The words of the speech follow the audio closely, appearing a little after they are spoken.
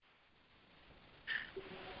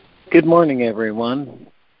Good morning, everyone,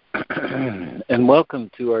 and welcome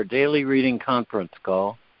to our daily reading conference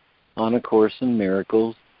call on A Course in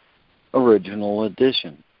Miracles, Original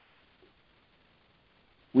Edition.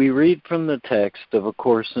 We read from the text of A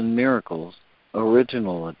Course in Miracles,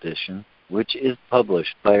 Original Edition, which is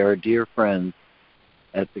published by our dear friends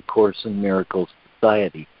at the Course in Miracles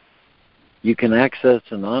Society. You can access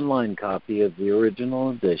an online copy of the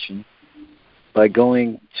original edition by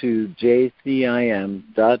going to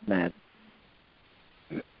jcim.net,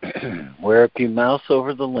 where if you mouse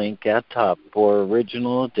over the link at top for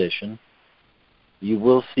original edition, you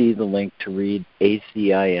will see the link to read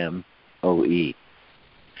ACIM OE.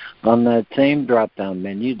 On that same drop-down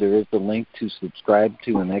menu, there is a link to subscribe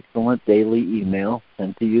to an excellent daily email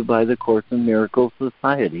sent to you by the Course in Miracles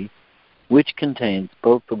Society, which contains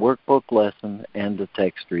both the workbook lesson and the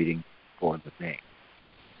text reading for the day.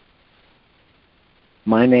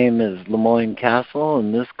 My name is Lemoyne Castle,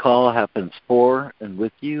 and this call happens for and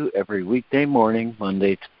with you every weekday morning,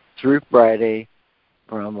 Monday through Friday,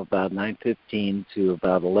 from about 9:15 to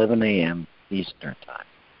about 11 a.m. Eastern Time.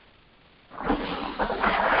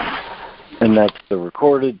 And that's the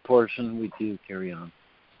recorded portion. We do carry on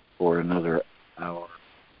for another hour.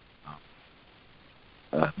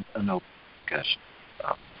 An open discussion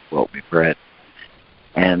about what we've read.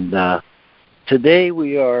 And today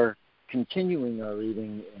we are continuing our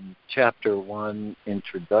reading in Chapter 1,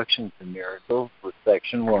 Introduction to Miracles, with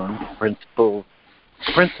Section 1, Principles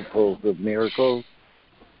of Miracles,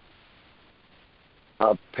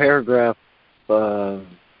 paragraph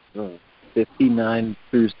 59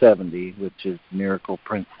 through 70, which is Miracle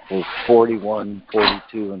Principles 41,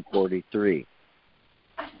 42, and 43.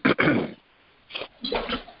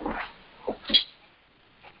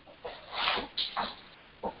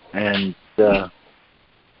 And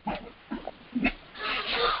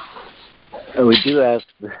we do ask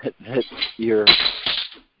that you're,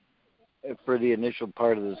 for the initial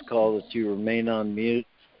part of this call, that you remain on mute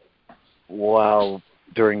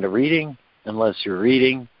during the reading, unless you're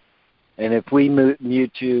reading. And if we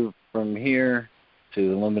mute you from here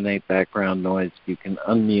to eliminate background noise, you can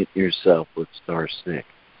unmute yourself with *6.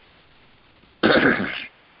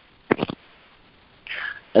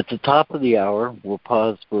 At the top of the hour, we'll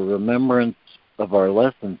pause for remembrance of our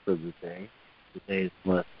lesson for the day. Today's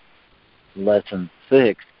lesson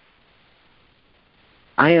 6.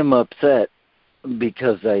 I am upset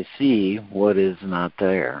because I see what is not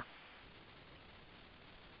there.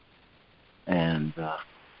 And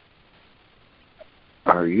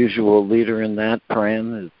our usual leader in that,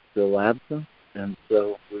 Fran, is still absent, and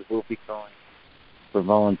so we will be calling for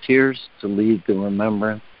volunteers to lead the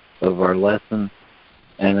remembrance of our lesson,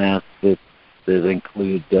 and ask that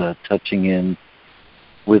include touching in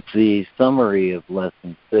with the summary of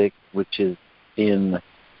Lesson 6, which is in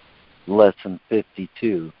Lesson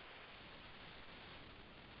 52,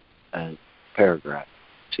 as paragraph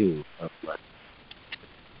 2 of Lesson 52.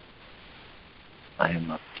 I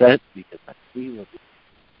am upset because I see what is.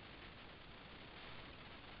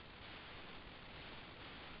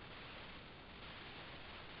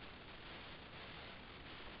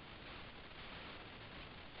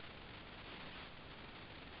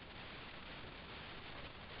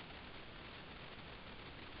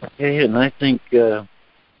 Okay, and I think to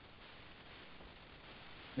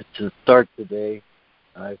start today,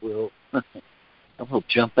 I will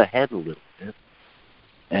jump ahead a little bit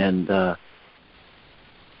and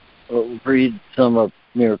read some of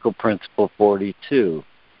Miracle Principle 42,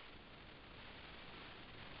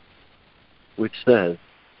 which says,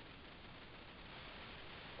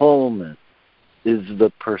 wholeness is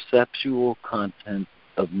the perceptual content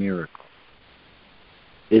of miracle.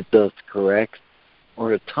 It thus corrects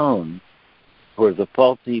or atones for the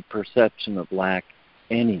faulty perception of lack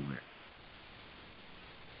anywhere.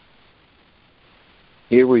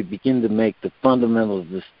 Here we begin to make the fundamental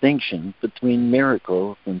distinction between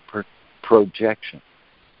miracles and projection.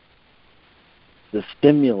 The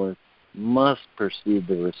stimulus must precede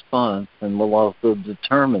the response and will also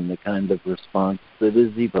determine the kind of response that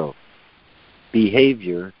is evoked.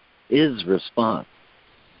 Behavior is response,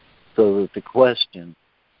 so that the question,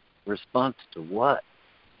 response to what,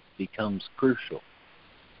 becomes crucial.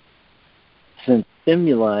 Since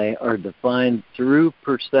stimuli are defined through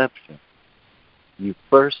perception, you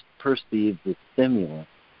first perceive the stimulus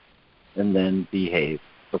and then behave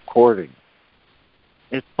accordingly.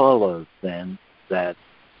 It follows then that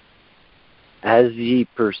as ye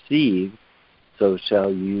perceive, so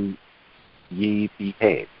shall ye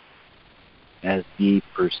behave. As ye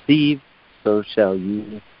perceive, so shall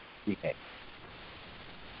ye behave.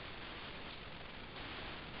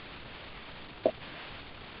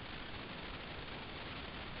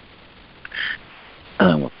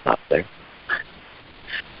 We'll stop there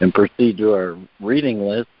and proceed to our reading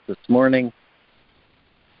list this morning.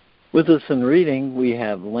 With us in reading, we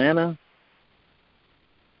have Lana,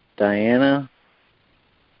 Diana,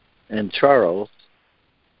 and Charles,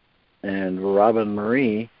 and Robin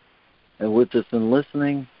Marie. And with us in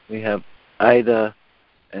listening, we have Ida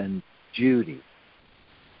and Judy.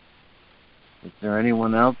 Is there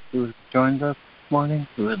anyone else who has joined us this morning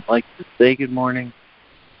who would like to say good morning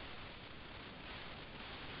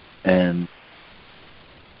and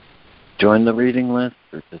join the reading list,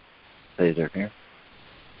 or just say they're here?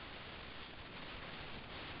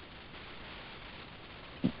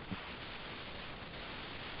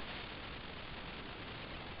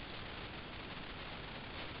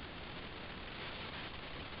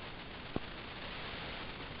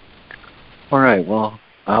 All right, well,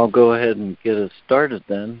 I'll go ahead and get us started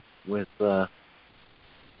then with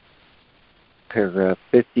paragraph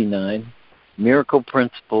 59, Miracle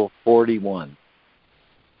Principle 41.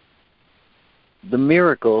 The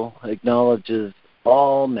miracle acknowledges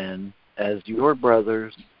all men as your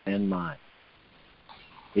brothers and mine.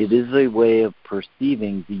 It is a way of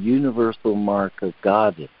perceiving the universal mark of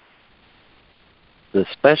God. The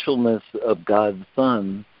specialness of God's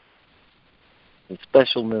Son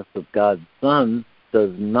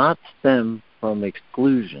does not stem from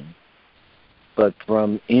exclusion, but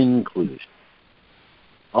from inclusion.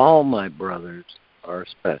 All my brothers are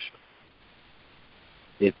special.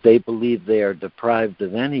 If they believe they are deprived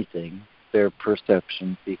of anything, their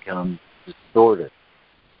perception becomes distorted.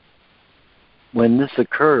 When this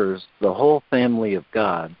occurs, the whole family of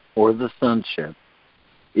God, or the sonship,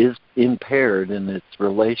 is impaired in its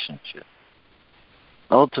relationship.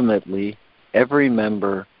 Ultimately, every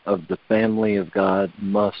member of the family of God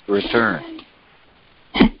must return.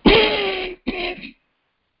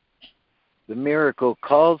 The miracle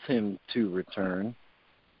calls him to return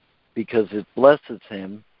because it blesses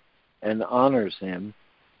him and honors him,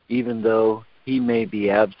 even though he may be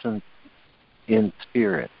absent in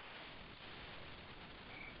spirit.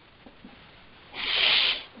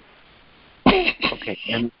 Okay,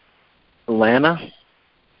 and Lana?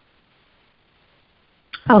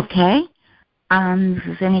 Okay. This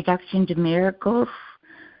is Introduction to Miracles,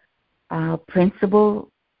 Principles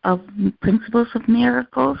of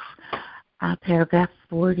Miracles, paragraph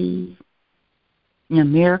 40,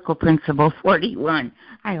 Miracle Principle 41.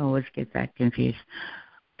 I always get that confused.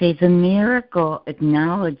 Okay, the miracle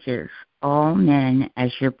acknowledges all men as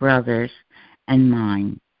your brothers and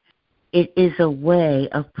mine. It is a way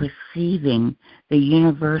of perceiving the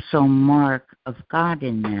universal mark of God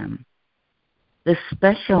in them. The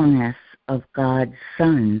specialness of God's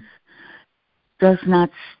sons does not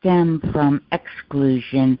stem from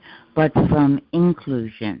exclusion, but from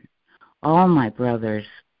inclusion. All my brothers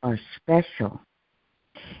are special.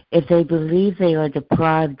 If they believe they are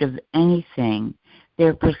deprived of anything,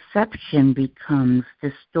 their perception becomes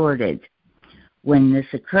distorted. When this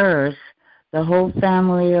occurs, the whole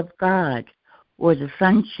family of God, or the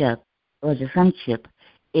sonship,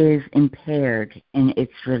 is impaired in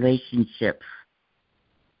its relationships.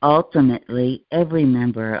 Ultimately, every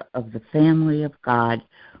member of the family of God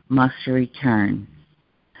must return.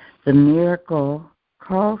 The miracle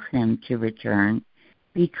calls him to return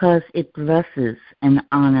because it blesses and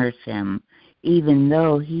honors him, even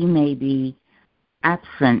though he may be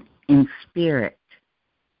absent in spirit.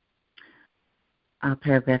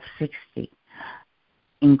 Paragraph 60.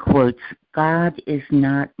 In quotes, God is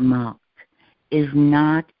not mocked, is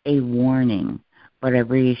not a warning, but a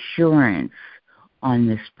reassurance on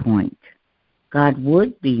this point. God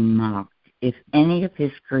would be mocked if any of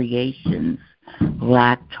his creations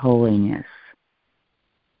lacked holiness.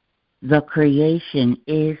 The creation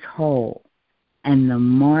is whole, and the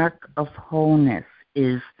mark of wholeness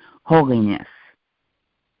is holiness.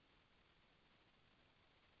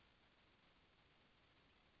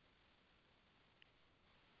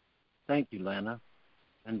 Thank you, Lana.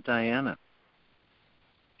 And Diana?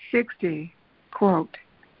 60, quote,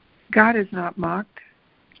 God is not mocked,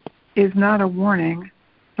 is not a warning,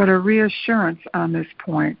 but a reassurance on this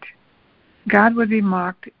point. God would be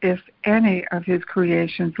mocked if any of his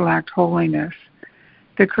creations lacked holiness.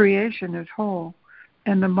 The creation is whole,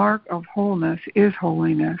 and the mark of wholeness is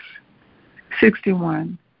holiness.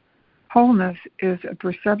 61. Wholeness is a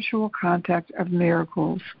perceptual contact of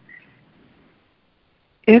miracles.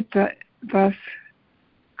 It thus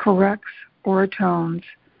corrects or atones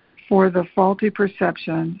for the faulty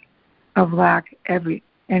perception of lack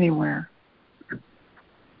anywhere.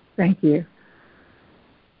 Thank you.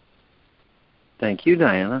 Thank you,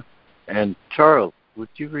 Diana. And Charles, would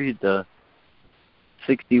you read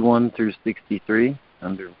 61 through 63?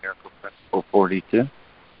 under Miracle Principle 42.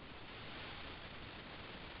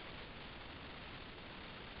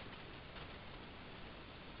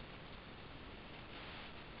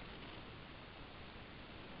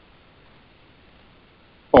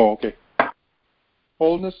 Oh, okay.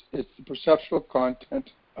 Wholeness is the perceptual content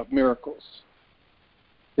of miracles.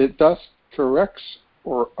 It thus corrects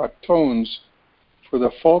or atones for the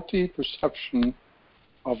faulty perception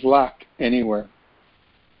of lack anywhere.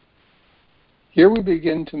 Here we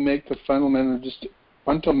begin to make the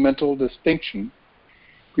fundamental distinction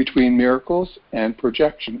between miracles and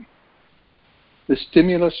projection. The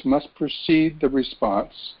stimulus must precede the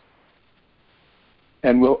response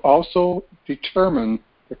and will also determine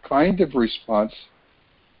the kind of response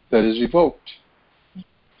that is evoked.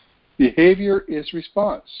 Behavior is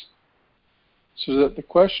response, so that the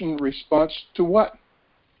question response to what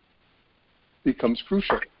becomes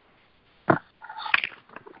crucial.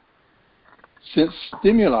 Since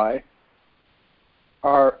stimuli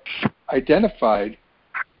are identified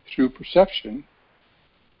through perception,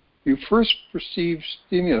 you first perceive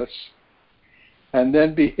stimulus and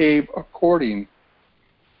then behave accordingly.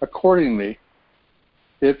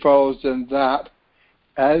 It follows then that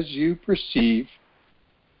as you perceive,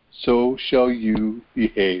 so shall you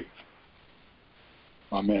behave.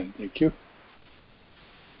 Amen. Thank you.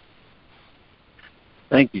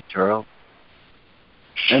 Thank you, Charles.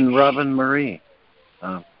 And Robin Marie,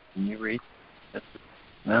 can you read this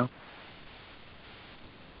now?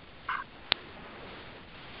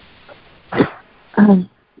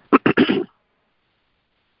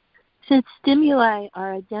 Since stimuli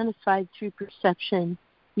are identified through perception,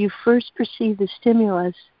 you first perceive the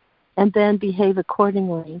stimulus and then behave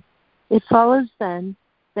accordingly. It follows then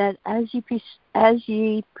that as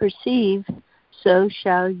ye perceive, so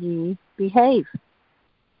shall ye behave.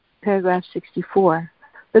 Paragraph 64.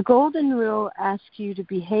 The golden rule asks you to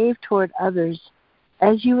behave toward others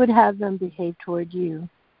as you would have them behave toward you.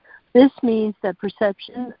 This means that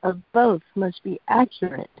perception of both must be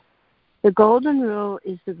accurate. The golden rule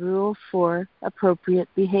is the rule for appropriate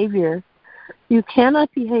behavior. You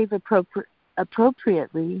cannot behave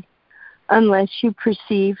appropriately unless you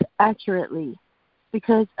perceive accurately,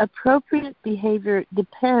 because appropriate behavior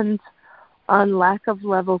depends on lack of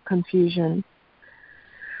level confusion.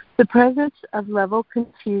 The presence of level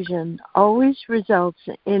confusion always results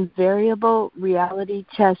in variable reality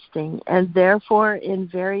testing and therefore in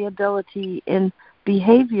variability in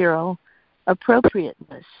behavioral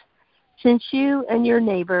appropriateness. Since you and your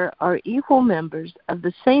neighbor are equal members of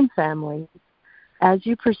the same family, as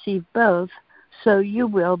you perceive both, so you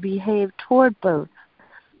will behave toward both.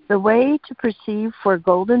 The way to perceive for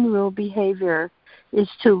golden rule behavior is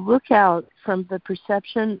to look out from the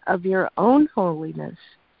perception of your own holiness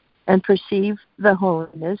and perceive the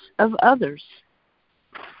holiness of others.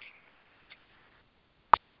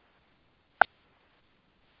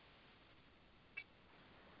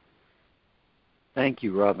 Thank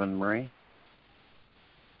you, Robin Marie.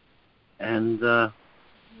 And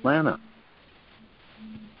Lana,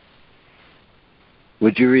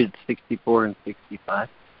 would you read 64 and 65?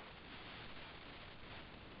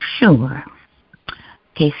 Sure.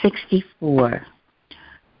 Okay, 64.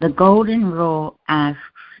 The golden rule asks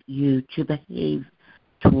you to behave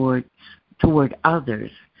toward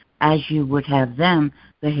others as you would have them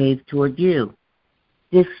behave toward you.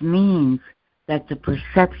 This means that the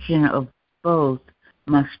perception of both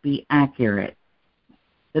must be accurate.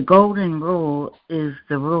 The golden rule is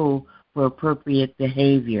the rule for appropriate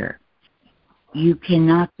behavior. You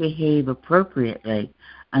cannot behave appropriately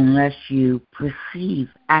unless you perceive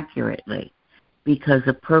accurately, because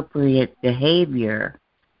appropriate behavior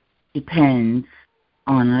depends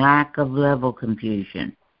on lack of level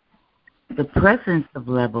confusion. The presence of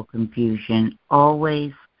level confusion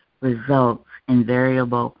always results in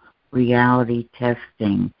variable reality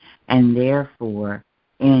testing and therefore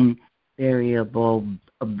in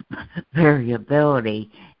variability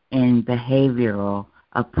in behavioral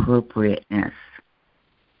appropriateness.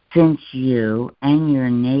 Since you and your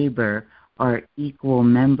neighbor are equal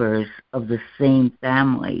members of the same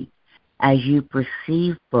family, as you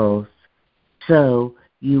perceive both, so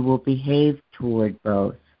you will behave toward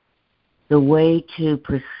both. The way to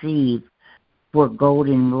perceive for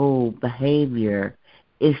golden rule behavior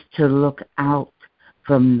is to look out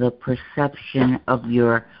from the perception of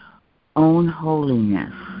your own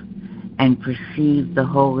holiness and perceive the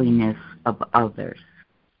holiness of others.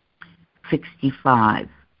 65.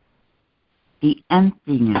 The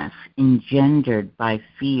emptiness engendered by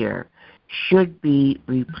fear should be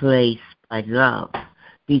replaced by love,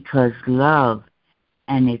 because love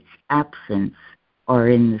and its absence are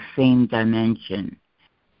in the same dimension.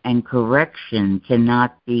 and correction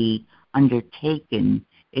cannot be undertaken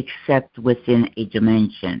except within a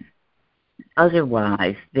dimension.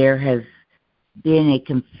 Otherwise, there has been a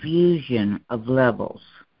confusion of levels.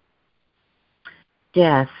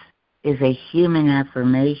 Death is a human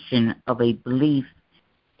affirmation of a belief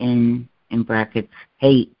in brackets,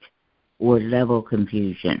 hate or level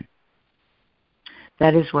confusion.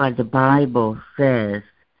 That is why the Bible says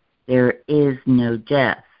there is no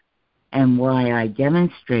death, and why I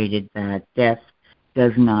demonstrated that death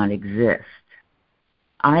does not exist.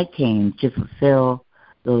 I came to fulfill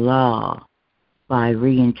the law by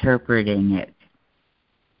reinterpreting it.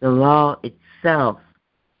 The law itself,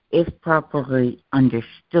 if properly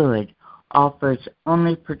understood, offers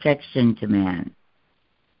only protection to man.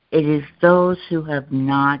 It is those who have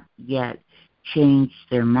not yet changed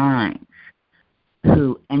their minds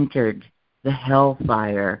who entered the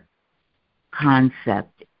hellfire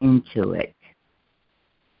concept into it.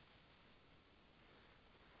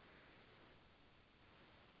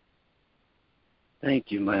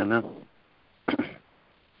 Thank you, Lana.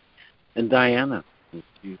 And Diana, would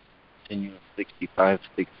you continue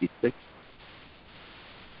 65-66?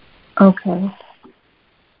 Okay.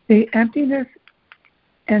 The emptiness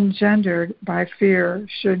engendered by fear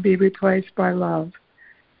should be replaced by love,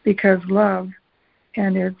 because love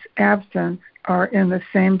and its absence are in the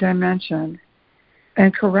same dimension,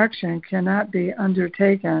 and correction cannot be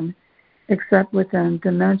undertaken except within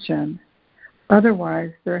dimension.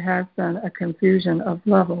 Otherwise, there has been a confusion of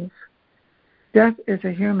levels. Death is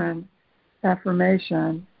a human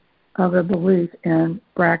affirmation of a belief in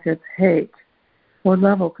brackets hate or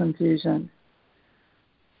level confusion.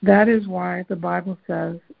 That is why the Bible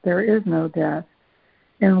says there is no death,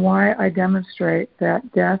 and why I demonstrate that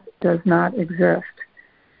death does not exist.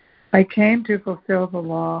 I came to fulfill the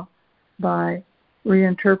law by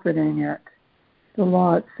reinterpreting it. The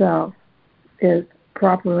law itself is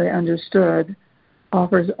properly understood,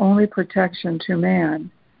 offers only protection to man.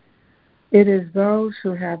 It is those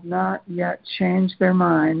who have not yet changed their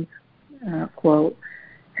minds, quote,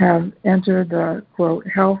 have entered the, quote,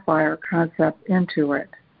 hellfire concept into it.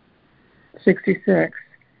 66.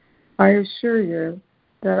 I assure you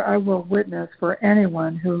that I will witness for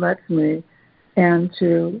anyone who lets me, and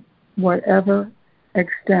to whatever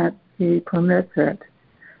extent he permits it.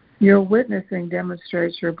 Your witnessing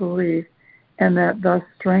demonstrates your belief, and that thus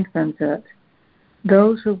strengthens it.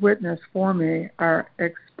 Those who witness for me are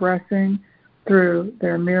expressing through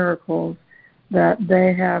their miracles that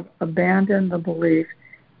they have abandoned the belief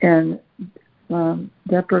in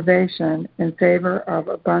deprivation in favor of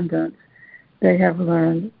abundance they have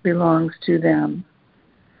learned belongs to them.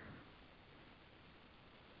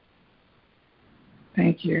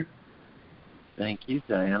 Thank you. Thank you,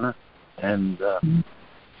 Diana. And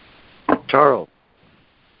Charles,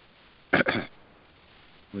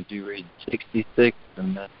 would you read 66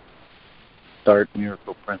 and then start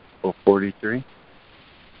Miracle Principle 43?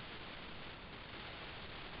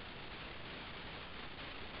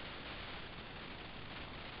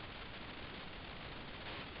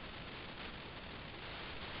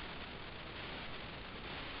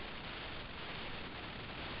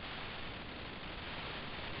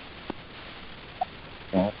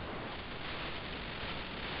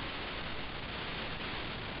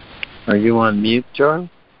 Are you on mute, Charles?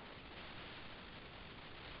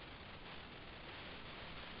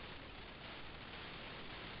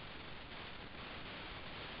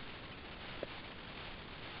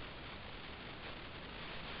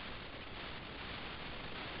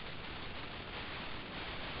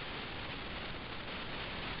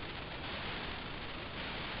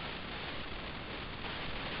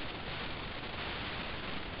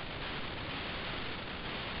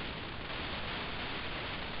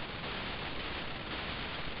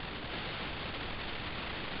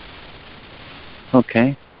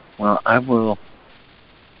 Okay. Well, I will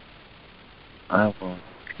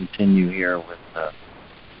continue here with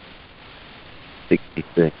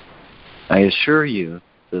 66. I assure you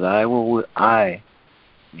that I,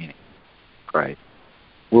 meaning Christ,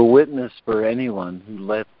 will witness for anyone who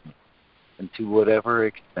lets me, and to whatever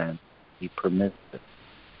extent he permits it.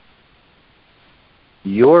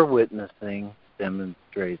 Your witnessing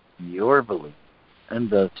demonstrates your belief, and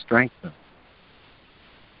thus strengthens.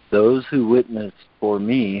 Those who witness for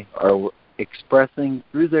me are expressing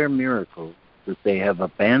through their miracles that they have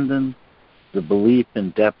abandoned the belief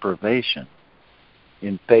in deprivation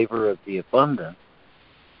in favor of the abundance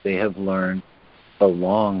they have learned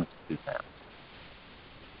belongs to them.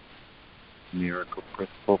 Miracle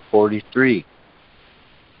Principle 43.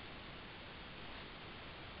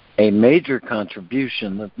 A major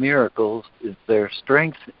contribution of miracles is their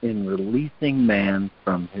strength in releasing man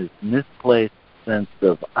from his misplaced sense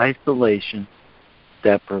of isolation,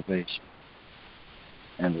 deprivation,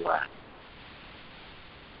 and lack.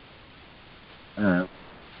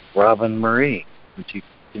 Robin Marie, would you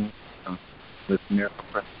continue with Miracle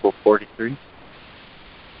Principle 43?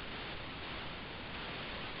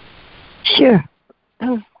 Sure.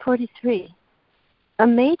 43. A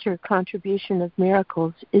major contribution of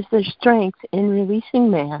miracles is their strength in releasing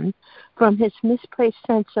man from his misplaced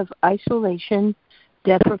sense of isolation,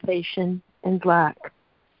 deprivation, and lack.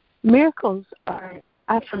 Miracles are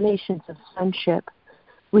affirmations of sonship,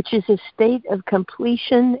 which is a state of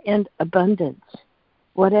completion and abundance.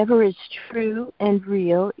 Whatever is true and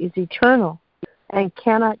real is eternal and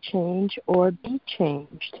cannot change or be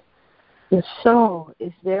changed. The soul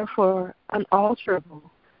is therefore unalterable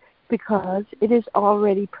because it is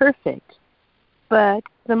already perfect. But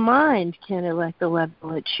the mind can elect the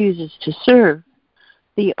level it chooses to serve.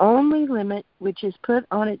 The only limit which is put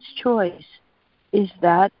on its choice is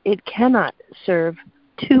that it cannot serve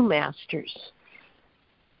two masters.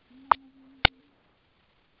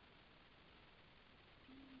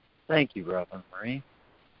 Thank you, Robin Marie.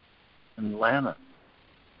 And Lana.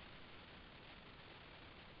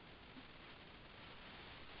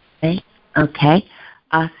 Okay.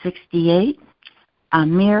 68.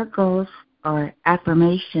 Miracles are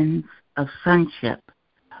affirmations of sonship,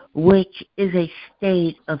 which is a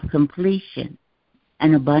state of completion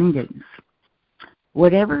and abundance.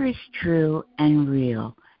 Whatever is true and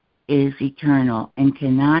real is eternal and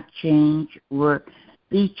cannot change or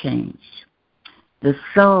be changed. The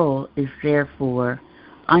soul is therefore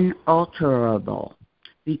unalterable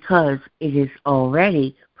because it is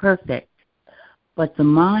already perfect, but the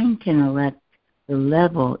mind can elect the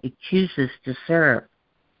level it chooses to serve.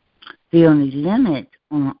 The only limit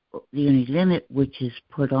which is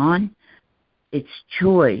put on its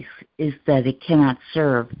choice is that it cannot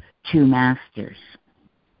serve two masters.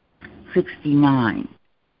 69.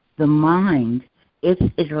 The mind, if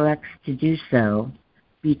it elects to do so,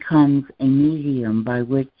 becomes a medium by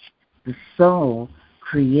which the soul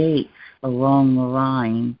creates along the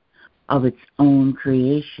line of its own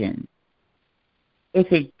creation.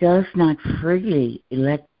 If it does not freely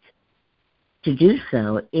elect to do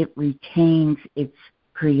so, it retains its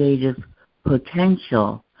creative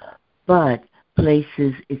potential, but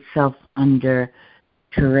places itself under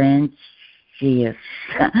tyrannious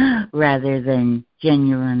rather than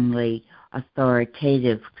genuinely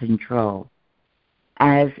authoritative control.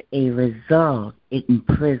 As a result, it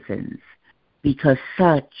imprisons, because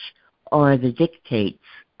such are the dictates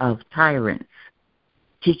of tyrants.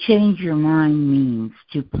 To change your mind means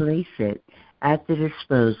to place it at the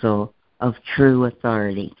disposal of true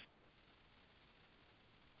authority.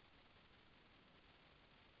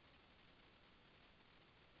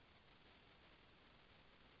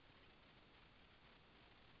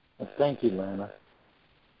 Well, thank you, Lana.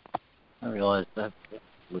 I realize that's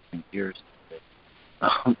flipping gears.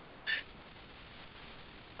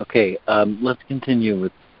 Okay, let's continue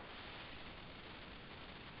with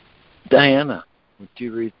Diana. Would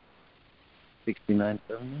you read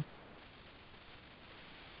 69:7?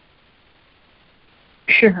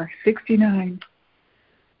 Sure. 69.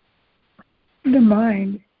 The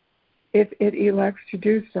mind, if it elects to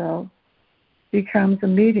do so, becomes a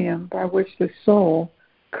medium by which the soul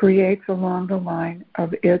creates along the line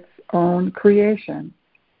of its own creation.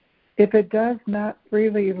 If it does not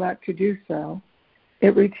freely elect to do so,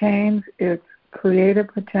 it retains its creative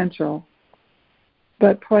potential,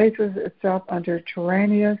 but places itself under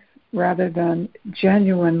tyrannious rather than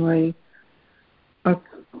genuinely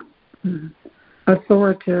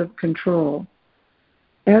authoritative control.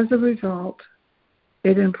 As a result,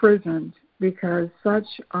 it imprisons, because such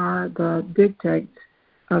are the dictates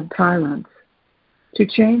of tyrants. To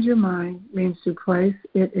change your mind means to place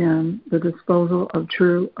it in the disposal of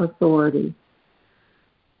true authority.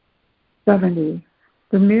 70.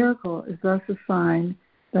 The miracle is thus a sign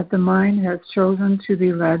that the mind has chosen to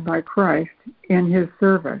be led by Christ in his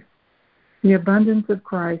service. The abundance of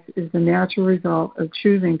Christ is the natural result of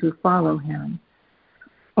choosing to follow him.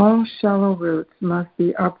 All shallow roots must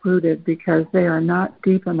be uprooted because they are not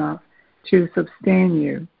deep enough to sustain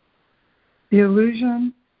you. The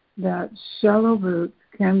illusion that shallow roots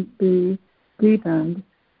can be deepened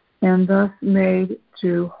and thus made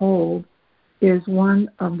to hold is one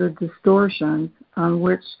of the distortions on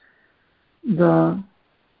which the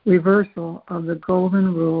reversal of the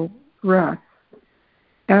golden rule rests.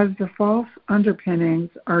 As the false underpinnings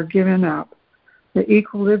are given up, the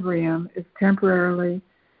equilibrium is temporarily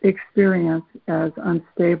experienced as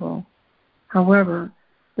unstable. However,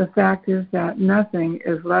 the fact is that nothing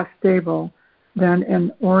is less stable than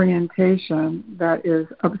an orientation that is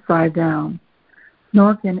upside down,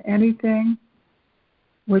 nor can anything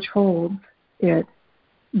which holds it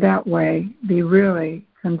that way be really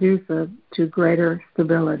conducive to greater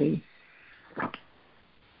stability.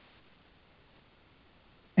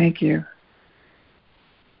 Thank you.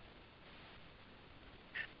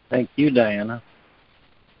 Thank you, Diana.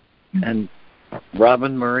 And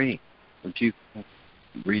Robin Marie, would you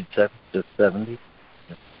read 70?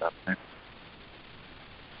 Stop there.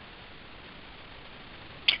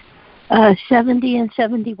 70 and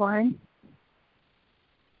 71.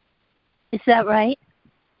 Is that right?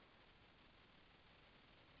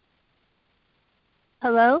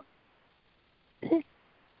 Hello?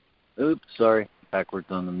 Oops, sorry. Backwards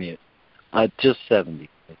on the mute. Just 70.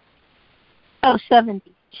 Oh,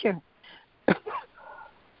 70. Sure.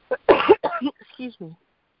 Excuse me.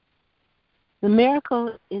 The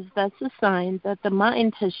miracle is thus a sign that the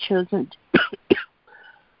mind has chosen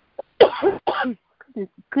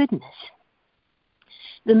goodness.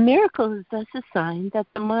 The miracle is thus a sign that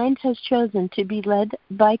the mind has chosen to be led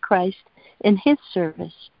by Christ in his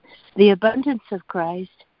service. The abundance of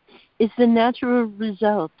Christ is the natural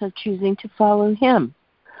result of choosing to follow him.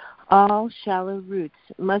 All shallow roots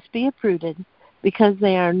must be uprooted because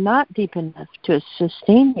they are not deep enough to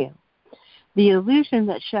sustain you. The illusion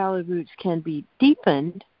that shallow roots can be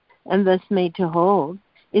deepened and thus made to hold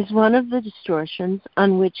is one of the distortions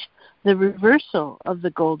on which the reversal of the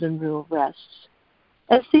golden rule rests.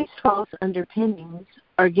 As these false underpinnings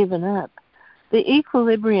are given up, the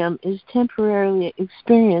equilibrium is temporarily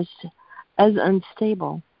experienced as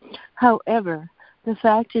unstable. However, the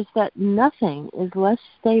fact is that nothing is less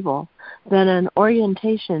stable than an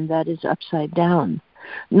orientation that is upside down,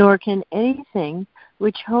 nor can anything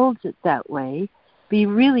which holds it that way be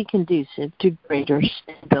really conducive to greater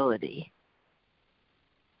stability.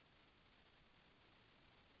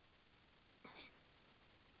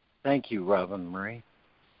 Thank you, Robin Marie.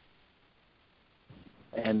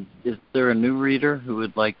 And is there a new reader who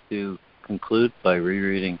would like to conclude by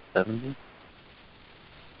rereading 70?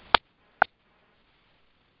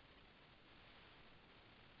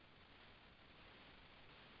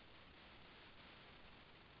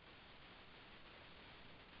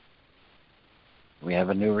 We have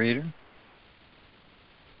a new reader?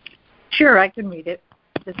 Sure, I can read it.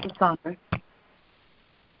 This is Sandra.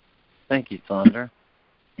 Thank you, Sandra.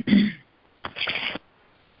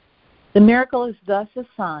 The miracle is thus a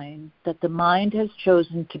sign that the mind has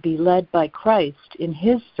chosen to be led by Christ in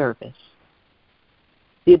his service.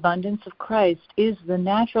 The abundance of Christ is the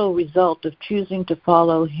natural result of choosing to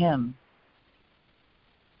follow him.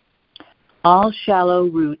 All shallow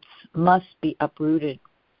roots must be uprooted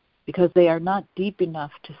because they are not deep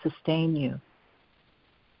enough to sustain you.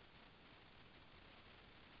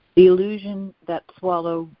 The illusion that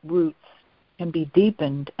shallow roots can be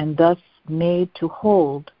deepened and thus made to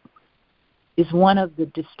hold is one of the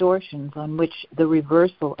distortions on which the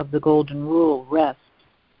reversal of the golden rule rests.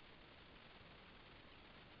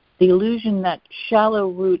 The illusion that shallow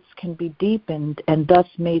roots can be deepened and thus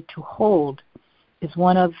made to hold is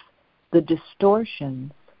one of the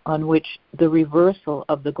distortions on which the reversal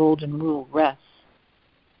of the golden rule rests.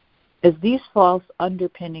 As these false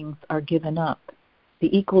underpinnings are given up,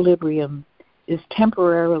 the equilibrium is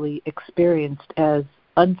temporarily experienced as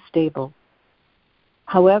unstable.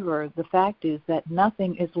 However, the fact is that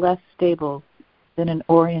nothing is less stable than an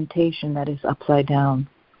orientation that is upside down.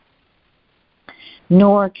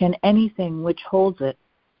 Nor can anything which holds it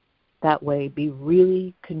that way be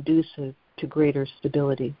really conducive to greater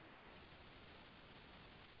stability.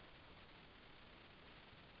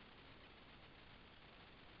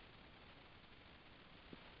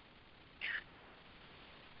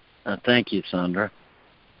 Thank you, Sandra.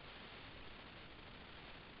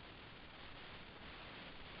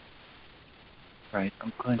 Right,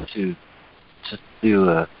 I'm going to just do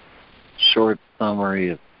a short summary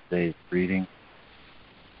of today's reading.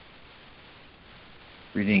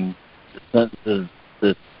 Reading the sentences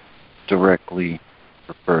that directly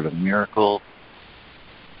refer to miracles.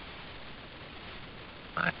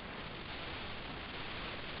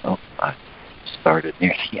 I started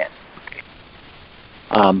near the end.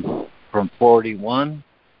 From 41,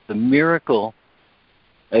 the miracle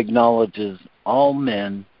acknowledges all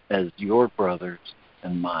men as your brothers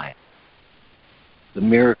and mine. The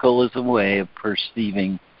miracle is a way of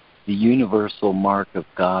perceiving the universal mark of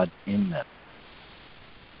God in them.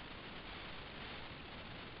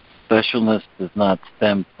 Specialness does not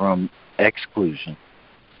stem from exclusion,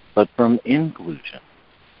 but from inclusion.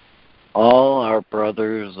 All our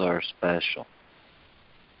brothers are special.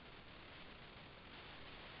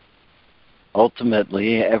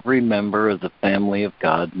 Ultimately, every member of the family of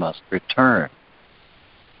God must return.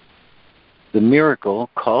 The miracle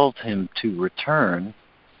calls him to return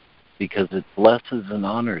because it blesses and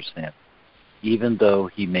honors him, even though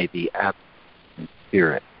he may be absent in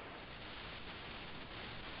spirit.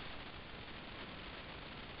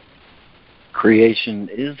 Creation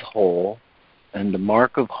is whole, and the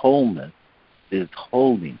mark of wholeness is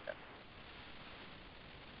holiness.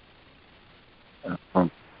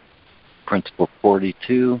 From Principle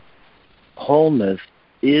 42, wholeness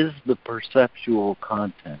is the perceptual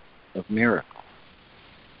content of miracle.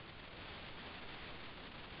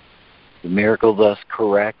 The miracle thus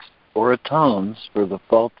corrects or atones for the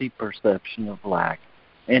faulty perception of lack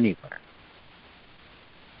anywhere.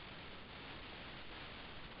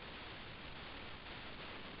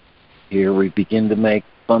 Here we begin to make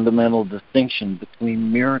fundamental distinction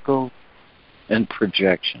between miracle and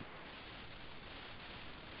projection.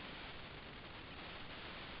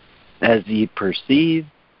 As ye perceive,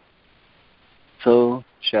 so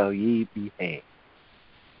shall ye behave.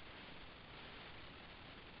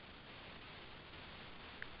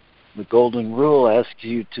 The Golden Rule asks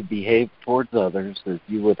you to behave towards others as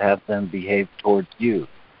you would have them behave towards you.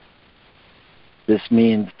 This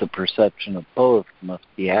means the perception of both must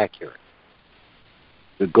be accurate.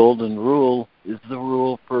 The Golden Rule is the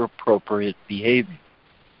rule for appropriate behavior.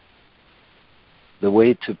 The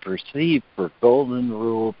way to perceive for Golden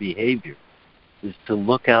Rule behavior is to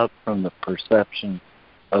look out from the perception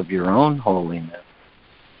of your own holiness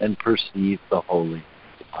and perceive the holiness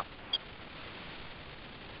of others.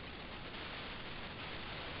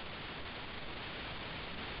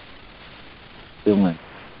 Still in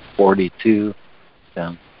 42,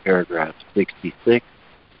 down to paragraph 66.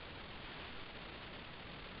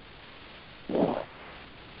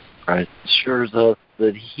 Christ assures us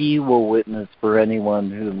that he will witness for anyone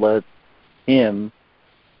who lets him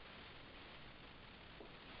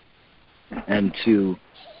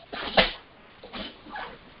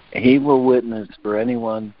he will witness for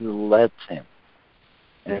anyone who lets him,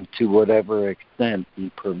 and to whatever extent he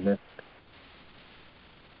permits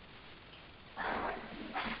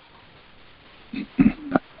it.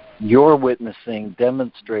 Your witnessing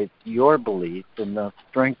demonstrates your belief and thus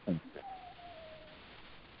strengthens it.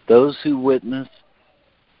 Those who witness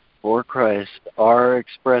for Christ are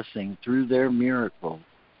expressing through their miracles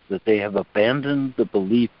that they have abandoned the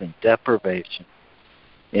belief in deprivation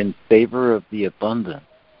in favor of the abundance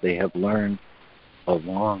they have learned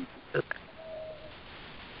belongs to them.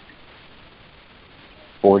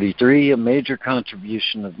 43, a major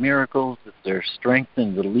contribution of miracles is their strength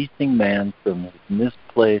in releasing man from his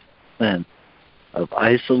misplaced sense of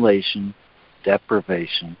isolation,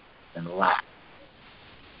 deprivation, and lack.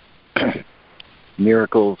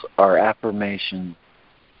 Miracles are affirmations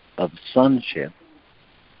of sonship,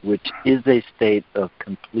 which is a state of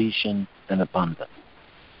completion and abundance.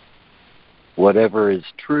 Whatever is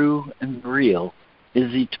true and real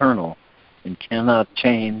is eternal and cannot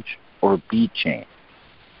change or be changed.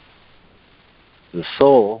 The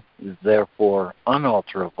soul is therefore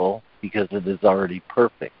unalterable because it is already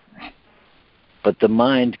perfect. But the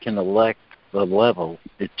mind can elect the level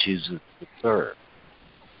it chooses to serve.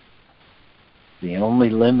 The only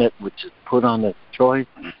limit which is put on its choice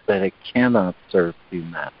is that it cannot serve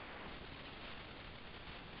humanity.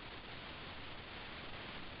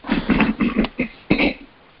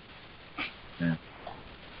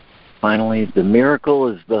 Finally, the miracle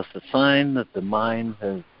is thus a sign that the mind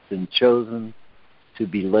has been chosen to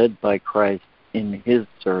be led by Christ in his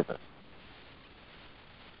service.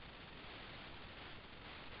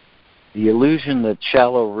 The illusion that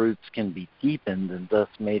shallow roots can be deepened and thus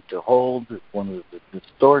made to hold is one of the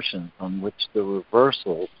distortions on which the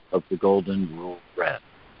reversal of the Golden Rule rests.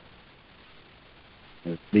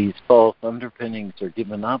 As these false underpinnings are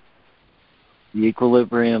given up, the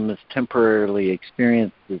equilibrium is temporarily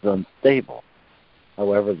experienced as unstable.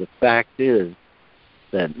 However, the fact is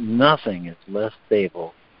that nothing is less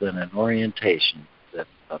stable than an orientation that's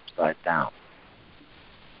upside down.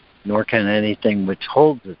 Nor can anything which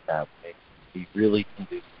holds it that way be really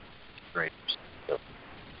conducive to greater stability.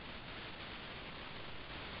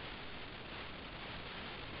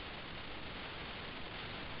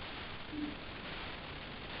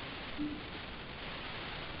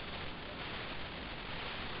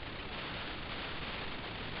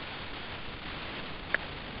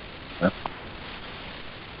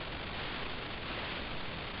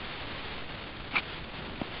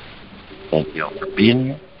 Thank you all for being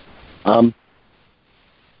here.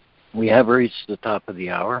 We have reached the top of the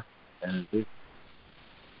hour. and this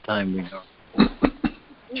time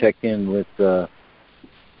we check in with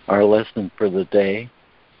our lesson for the day.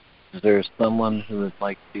 Is there someone who would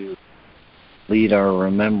like to lead our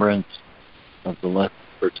remembrance of the lesson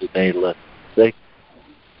for today, lesson 6?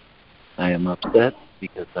 I am upset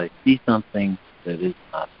because I see something that is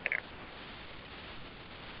not there.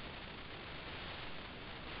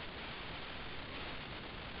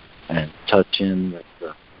 And touch in with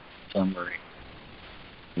the summary,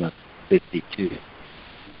 lesson 52.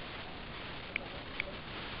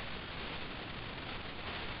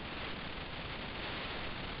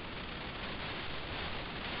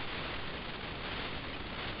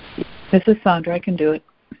 This is Sandra. I can do it.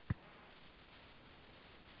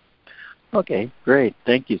 Okay, great.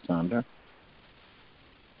 Thank you, Sandra.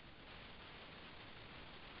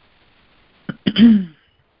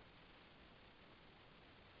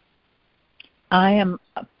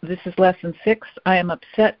 This is lesson 6. I am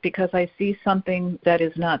upset because I see something that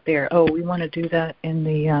is not there. Oh, we want to do that in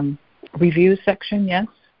the review section, yes?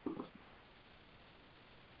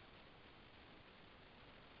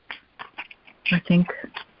 I think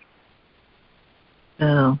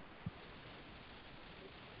so.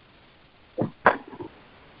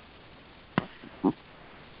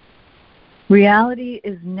 Reality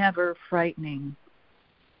is never frightening.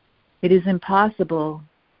 It is impossible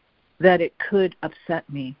that it could upset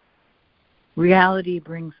me. Reality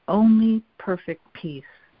brings only perfect peace.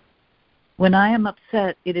 When I am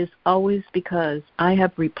upset, it is always because I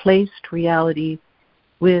have replaced reality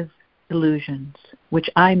with illusions, which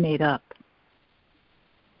I made up.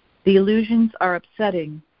 The illusions are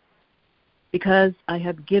upsetting because I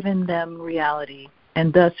have given them reality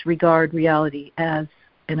and thus regard reality as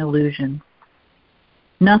an illusion.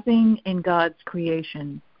 Nothing in God's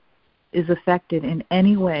creation is affected in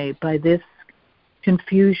any way by this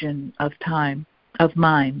confusion of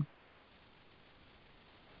mine.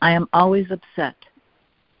 I am always upset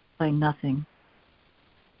by nothing.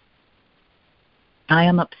 I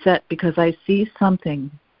am upset because I see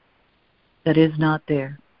something that is not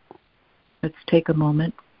there. Let's take a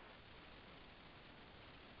moment.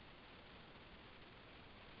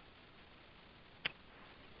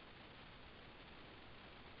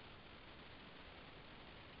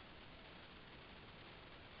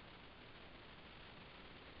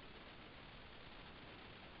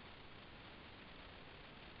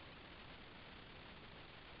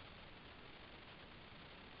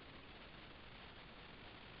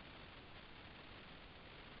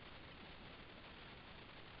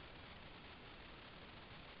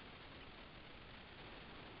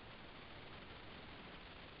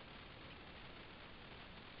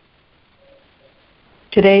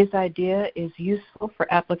 Today's idea is useful for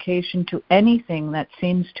application to anything that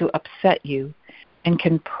seems to upset you and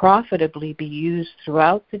can profitably be used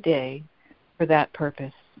throughout the day for that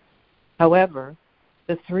purpose. However,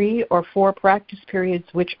 the 3 or 4 practice periods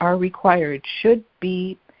which are required should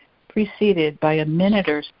be preceded by a minute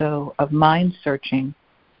or so of mind searching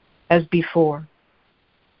as before,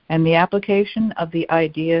 and the application of the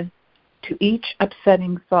idea to each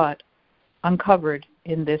upsetting thought uncovered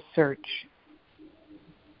in this search.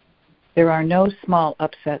 There are no small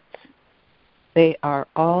upsets. They are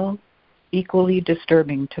all equally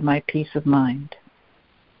disturbing to my peace of mind.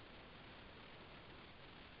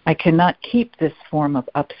 I cannot keep this form of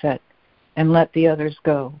upset and let the others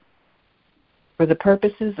go. For the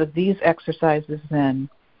purposes of these exercises, then,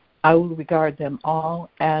 I will regard them all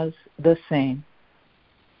as the same.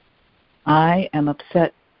 I am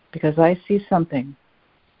upset because I see something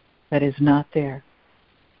that is not there.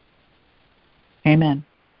 Amen.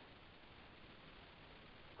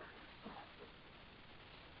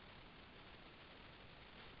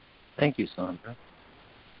 Thank you, Sandra.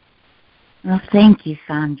 Well, thank you,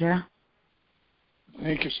 Sandra.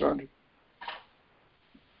 Thank you, Sandra.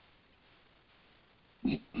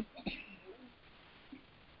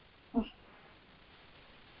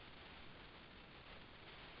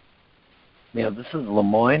 Yeah, this is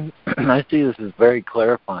Lemoyne. I see this is very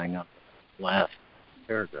clarifying on the last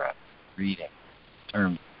paragraph, reading, in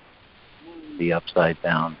terms of the upside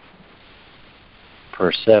down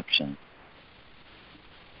perception.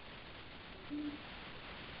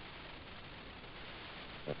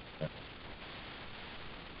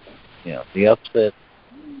 The upset.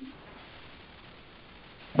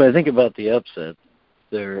 When I think about the upset,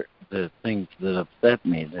 the things that upset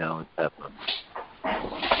me, they always have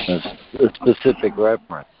a specific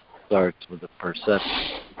reference. Starts with a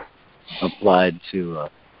perception applied to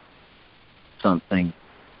something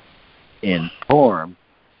in form,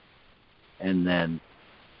 and then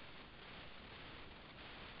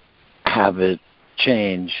have it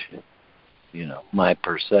change my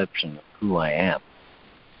perception of who I am.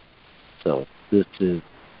 So this is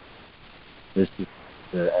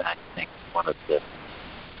I think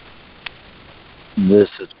this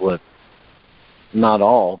is what, not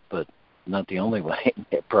all, but not the only way,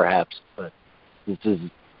 perhaps, but this is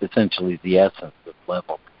essentially the essence of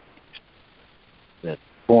level communication that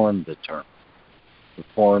formed the term. The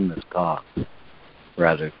form is God,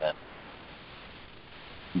 rather than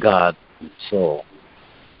God and soul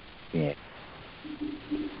being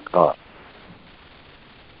God.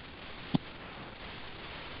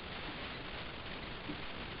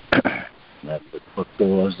 That's what book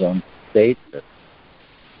goes on state that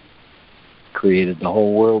created the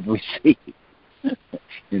whole world we see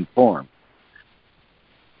in form.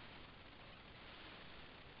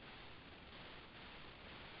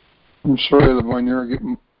 I'm sorry,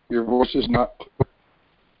 Lemoyne, your voice is not.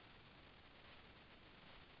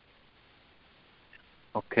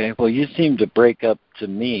 Okay, well, you seem to break up to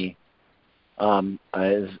me. Am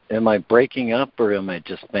I breaking up or am I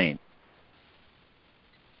just faint?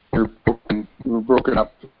 You're broken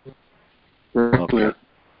up. Very okay. Clear.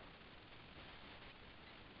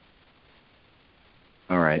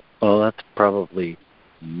 All right. Well, that's probably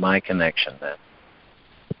my connection then.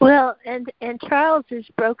 Well, and Charles is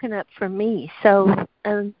broken up for me, so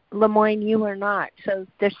Lemoyne, you are not. So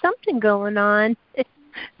there's something going on.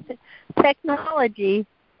 Technology.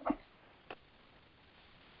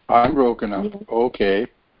 I'm broken up. Okay.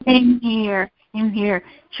 Same here.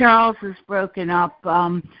 Charles is broken up.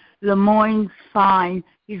 Lemoyne's fine.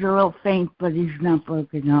 He's a little faint, but he's not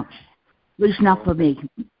broken up. At least not for me.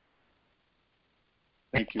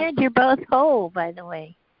 Thank you. And you're both whole, by the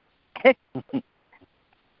way.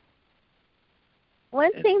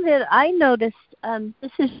 One thing that I noticed,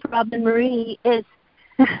 this is Robin Marie, is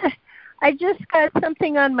I just got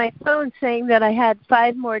something on my phone saying that I had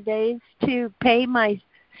 5 more days to pay my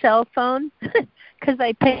cell phone because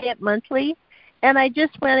I pay it monthly. And I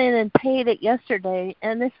just went in and paid it yesterday.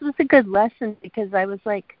 And this was a good lesson because I was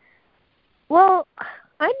like, well,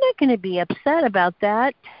 I'm not going to be upset about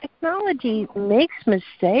that. Technology makes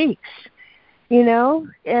mistakes,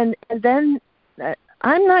 and then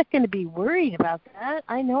I'm not going to be worried about that.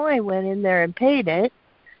 I know I went in there and paid it,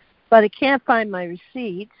 but I can't find my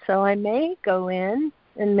receipt, so I may go in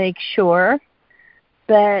and make sure.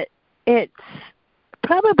 But it's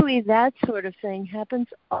probably that sort of thing happens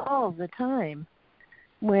all the time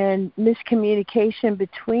when miscommunication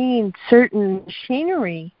between certain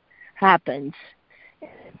machinery happens.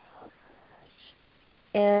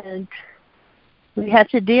 And we have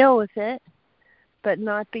to deal with it, but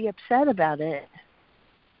not be upset about it.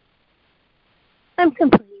 I'm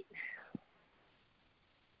complete.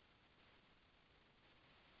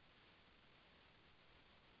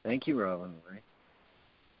 Thank you, Robin.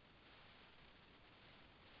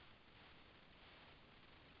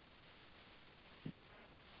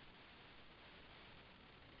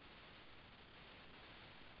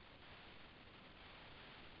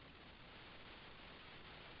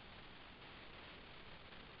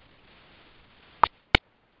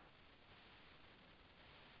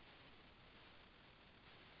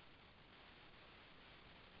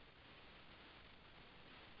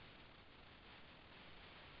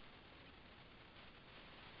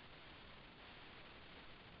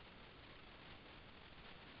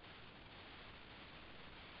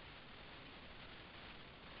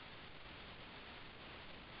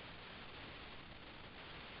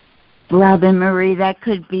 Robin Marie, that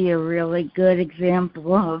could be a really good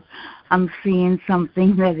example of I'm seeing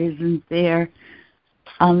something that isn't there,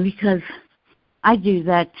 because I do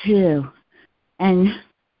that too. And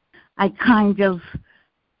I kind of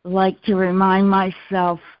like to remind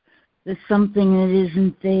myself that something that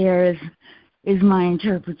isn't there is my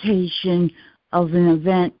interpretation of an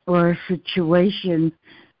event or a situation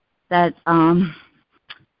that,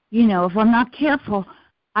 if I'm not careful,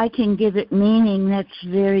 I can give it meaning that's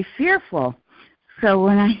very fearful. So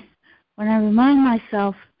when I remind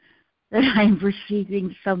myself that I'm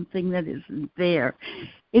perceiving something that isn't there,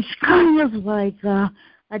 it's kind of like a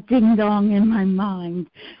ding-dong in my mind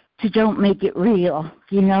to don't make it real,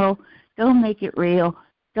 Don't make it real.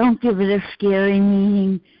 Don't give it a scary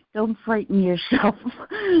meaning. Don't frighten yourself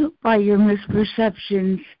by your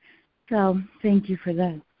misperceptions. So thank you for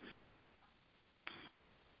that.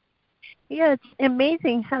 Yeah, it's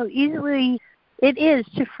amazing how easily it is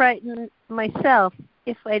to frighten myself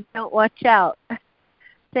if I don't watch out.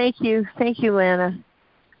 Thank you, Anna.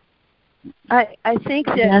 I think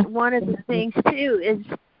that one of the things too is,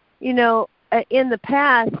 in the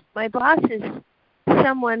past, my boss is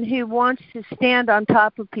someone who wants to stand on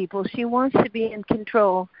top of people. She wants to be in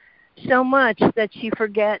control. so much that she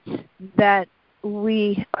forgets that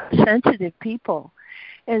we are sensitive people.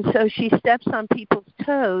 And so she steps on people's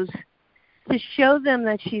toes to show them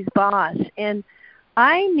that she's boss. And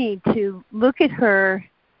I need to look at her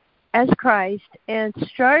as Christ and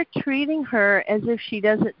start treating her as if she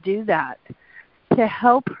doesn't do that, to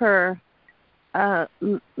help her, have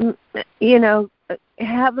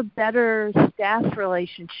a better staff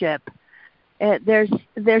relationship. There's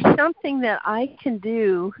something that I can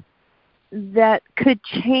do that could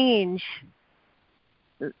change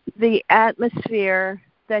the atmosphere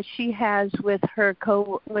that she has with her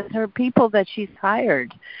people that she's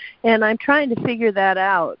hired, and I'm trying to figure that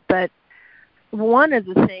out. But one of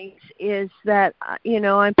the things is that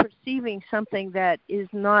I'm perceiving something that is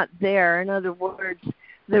not there. In other words,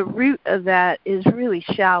 the root of that is really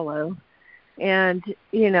shallow, and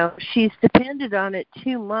she's depended on it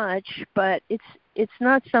too much. But it's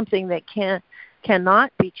not something that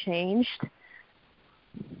cannot be changed.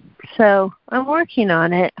 So I'm working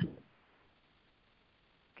on it.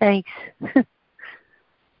 Thanks.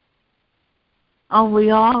 Oh, we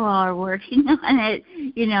all are working on it.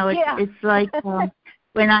 It's like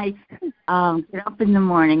when I get up in the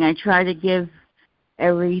morning, I try to give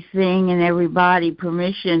everything and everybody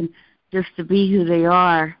permission just to be who they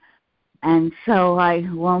are. And so I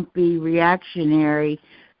won't be reactionary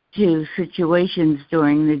to situations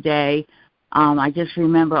during the day. I just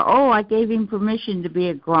remember, I gave him permission to be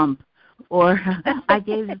a grump, or I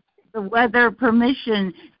gave the weather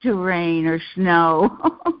permission to rain or snow.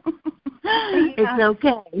 It's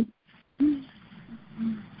okay.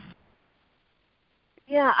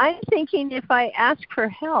 Yeah, I'm thinking if I ask for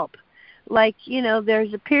help,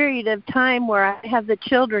 there's a period of time where I have the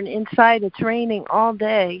children inside, it's raining all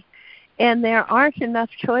day, and there aren't enough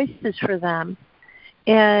choices for them.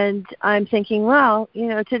 And I'm thinking,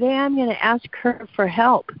 today I'm going to ask her for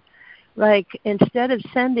help. Instead of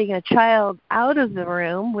sending a child out of the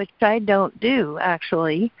room, which I don't do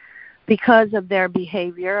actually, because of their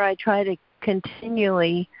behavior, I try to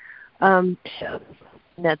continually show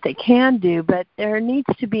that they can do, but there needs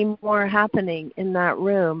to be more happening in that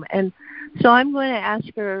room. And so I'm going to ask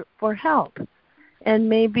her for help. And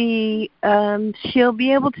maybe she'll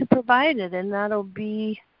be able to provide it, and that'll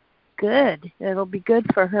be good. It'll be good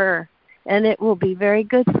for her, and it will be very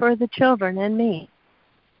good for the children and me.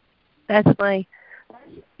 That's my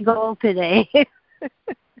goal today.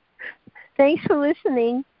 Thanks for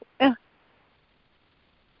listening.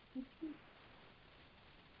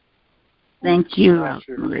 Thank you,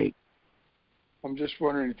 Marie. I'm just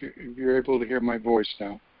wondering if you're able to hear my voice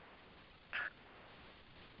now.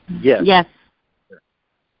 Yes. Yes.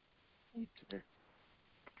 Okay.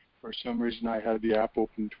 For some reason, I had the app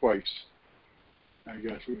open twice. I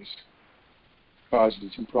guess it was causing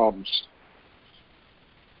some problems.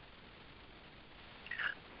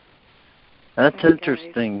 That's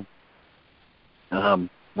interesting,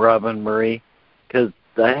 Robin Marie, because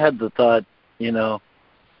I had the thought,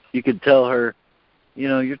 you could tell her,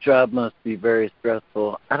 your job must be very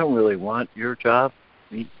stressful. I don't really want your job.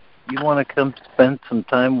 You want to come spend some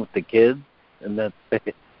time with the kids, and that's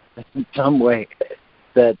in some way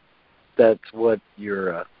that's what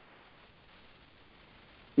you're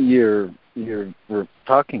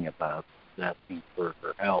talking about, asking for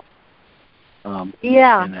her help.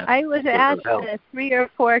 I was asked 3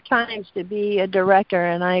 or 4 times to be a director,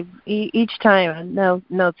 and each time,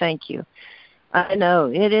 no, thank you. I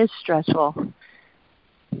know it is stressful.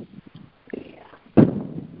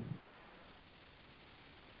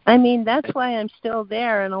 I mean, that's why I'm still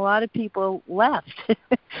there, and a lot of people left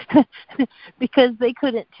because they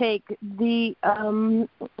couldn't take the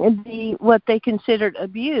what they considered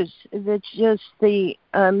abuse. It's just the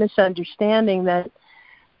misunderstanding that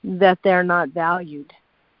they're not valued.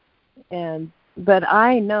 But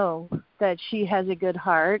I know that she has a good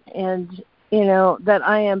heart, and that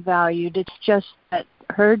I am valued. It's just that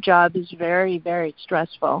her job is very, very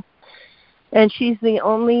stressful. And she's the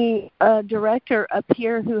only director up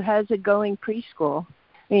here who has a going preschool.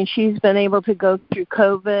 I mean, she's been able to go through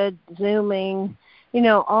COVID, Zooming,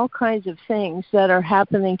 all kinds of things that are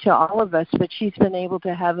happening to all of us, but she's been able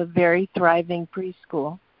to have a very thriving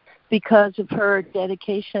preschool because of her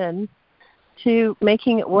dedication to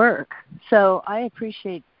making it work. So I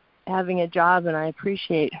appreciate having a job, and I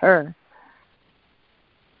appreciate her.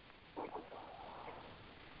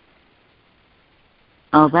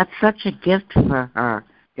 Oh, that's such a gift for her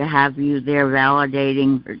to have you there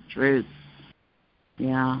validating her truth.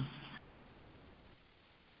 Yeah.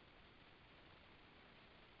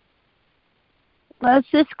 Well,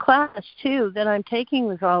 it's this class too that I'm taking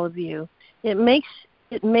with all of you. It makes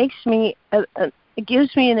me it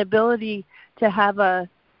gives me an ability to have a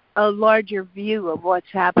larger view of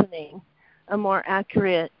what's happening, a more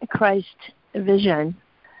accurate Christ vision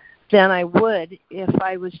than I would if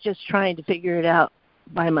I was just trying to figure it out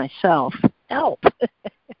by myself. Help.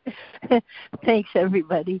 Thanks,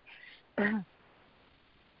 everybody. Thanks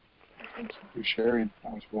for sharing.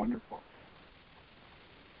 That was wonderful.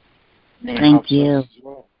 Thank you. As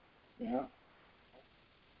well. Yeah.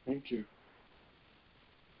 Thank you.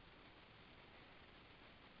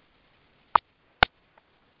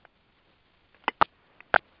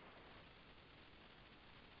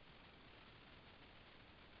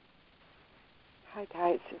 Hi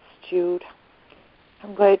guys, it's Jude.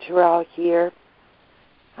 I'm glad you're all here.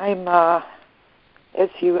 I'm, as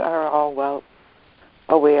you are all well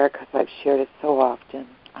aware, because I've shared it so often,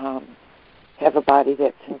 have a body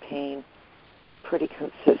that's in pain pretty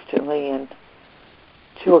consistently, and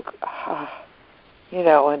to a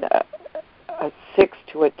 6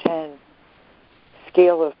 to a 10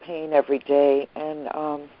 scale of pain every day. And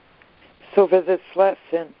so for this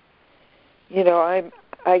lesson,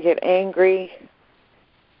 I get angry.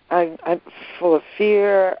 I'm full of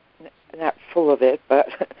fear, not full of it, but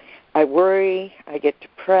I worry, I get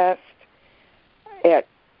depressed at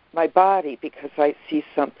my body because I see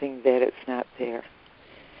something that is not there.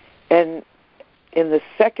 And in the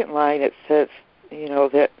second line it says,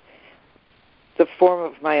 that the form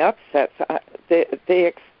of my upsets,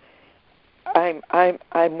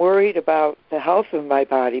 I'm worried about the health of my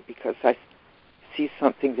body because I see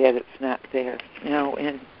something that is not there.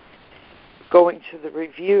 And going to the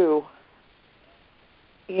review,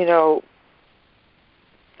 the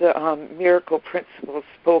miracle principle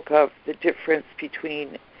spoke of the difference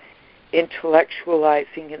between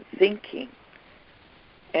intellectualizing and thinking.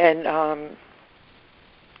 And,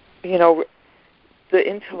 the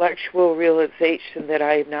intellectual realization that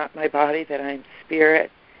I am not my body, that I'm spirit,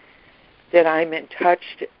 that I'm in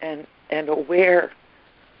touch and aware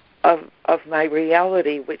of my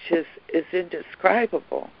reality, which is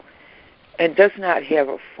indescribable and does not have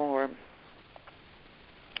a form,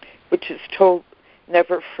 which is told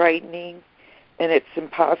never frightening, and it's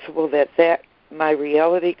impossible that my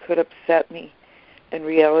reality could upset me, and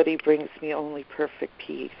reality brings me only perfect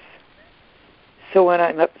peace. So when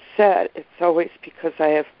I'm upset, it's always because I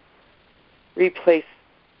have replaced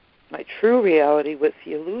my true reality with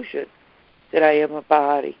the illusion that I am a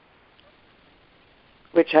body,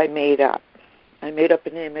 which I made up. I made up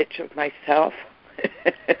an image of myself.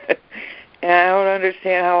 And I don't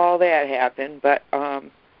understand how all that happened, but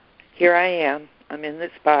here I am. I'm in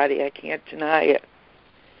this body. I can't deny it.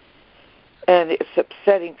 And it's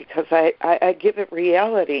upsetting because I give it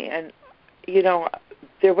reality. And,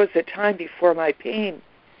 there was a time before my pain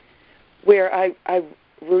where I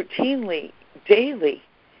routinely, daily,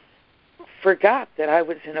 forgot that I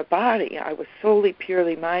was in a body. I was solely,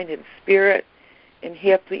 purely mind and spirit, and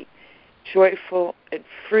happy, joyful, and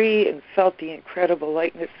free, and felt the incredible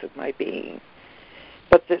lightness of my being.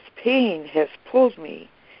 But this pain has pulled me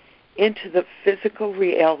into the physical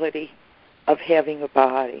reality of having a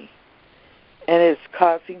body, and is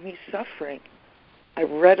causing me suffering. I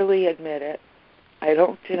readily admit it. I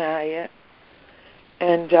don't deny it.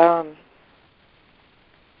 And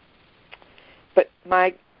but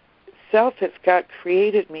my self, as God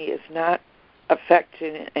created me, is not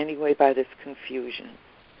affected in any way by this confusion.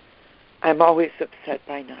 I'm always upset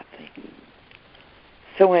by nothing.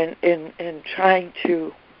 So in trying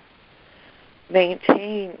to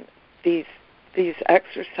maintain these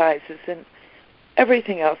exercises and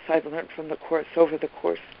everything else I've learned from the Course over the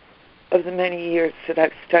course of the many years that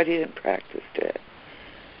I've studied and practiced it,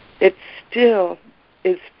 it still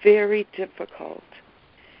is very difficult.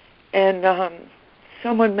 And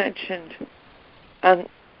someone mentioned on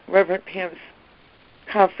Reverend Pam's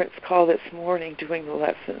conference call this morning doing the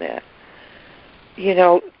lesson that,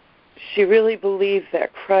 she really believes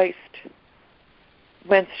that Christ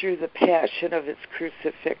went through the passion of his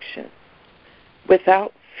crucifixion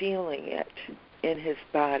without feeling it in his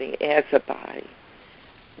body as a body,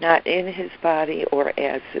 not in his body or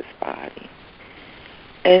as his body.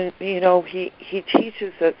 And, he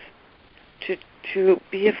teaches us to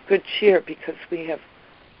be of good cheer because we have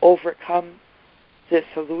overcome this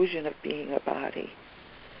illusion of being a body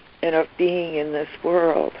and of being in this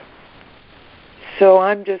world. So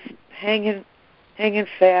I'm just hanging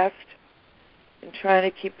fast and trying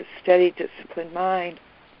to keep a steady, disciplined mind.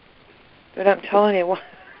 But I'm telling you,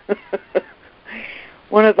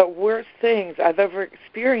 one of the worst things I've ever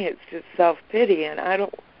experienced is self-pity, and I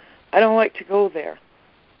don't like to go there.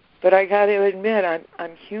 But I got to admit,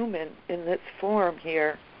 I'm human in this form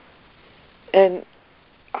here, and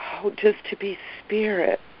just to be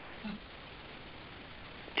spirit.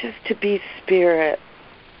 Just to be spirit,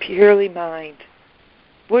 purely mind,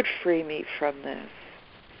 would free me from this.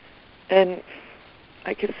 And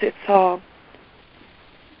I guess it's all.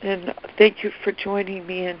 And thank you for joining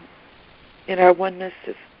me in our oneness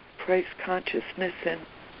of Christ consciousness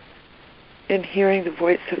and hearing the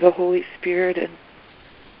voice of the Holy Spirit and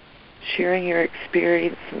sharing your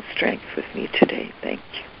experience and strength with me today. Thank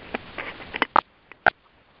you.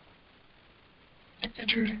 Thank you,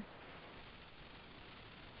 Judy.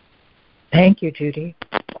 Thank you, Judy.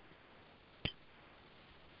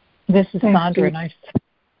 This is Sandra. Nice.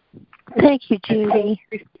 Thank you, Judy.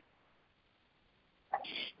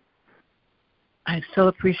 I so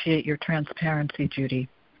appreciate your transparency, Judy,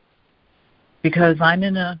 because I'm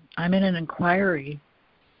in an inquiry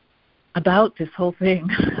about this whole thing,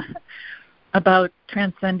 about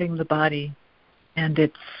transcending the body and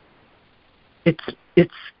its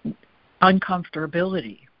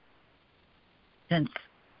uncomfortability. Since,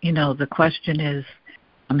 the question is,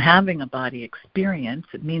 I'm having a body experience,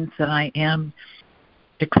 it means that I am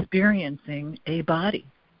experiencing a body.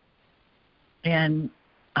 And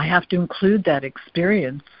I have to include that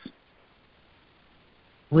experience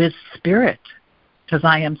with spirit, because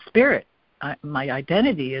I am spirit. My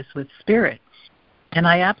identity is with spirit. And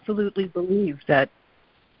I absolutely believe that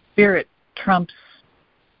spirit trumps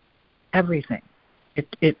everything.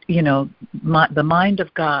 The mind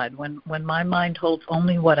of God, when my mind holds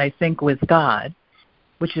only what I think with God,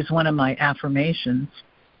 which is one of my affirmations,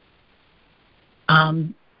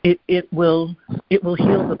 it will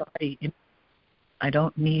heal the body. I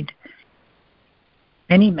don't need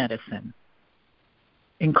any medicine,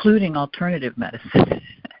 including alternative medicine.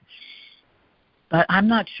 But I'm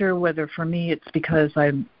not sure whether for me it's because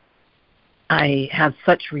I have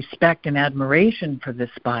such respect and admiration for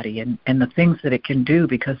this body and the things that it can do,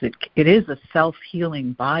 because it is a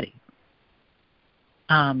self-healing body.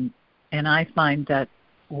 And I find that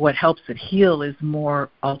what helps it heal is more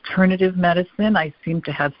alternative medicine. I seem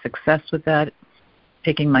to have success with that,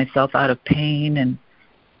 taking myself out of pain,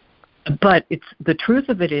 but it's the truth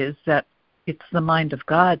of it is that it's the mind of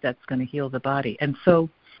God that's going to heal the body. And so,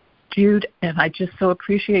 Jude, and I just so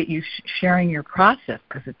appreciate you sharing your process,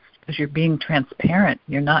 because you're being transparent.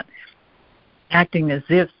 You're not acting as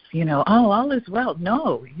if all is well.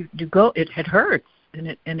 No, you go. It hurts,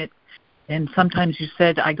 and sometimes you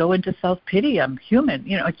said, I go into self-pity. I'm human.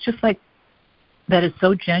 It's just like that is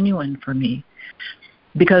so genuine for me,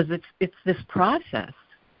 because it's this process.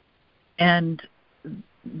 And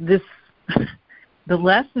the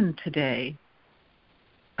lesson today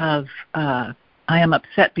of I am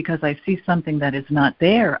upset because I see something that is not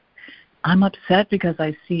there. I'm upset because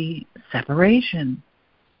I see separation.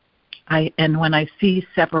 And when I see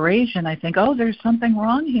separation, I think, oh, there's something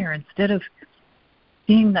wrong here, instead of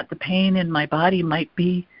seeing that the pain in my body might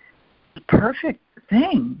be the perfect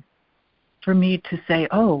thing for me to say,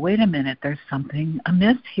 oh, wait a minute, there's something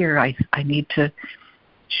amiss here. I need to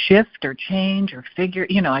shift or change or figure,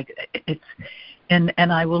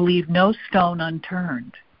 and I will leave no stone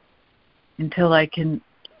unturned until I can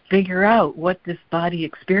figure out what this body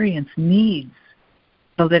experience needs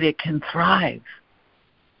so that it can thrive,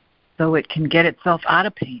 so it can get itself out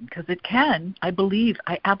of pain, because it can. I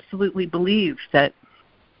absolutely believe that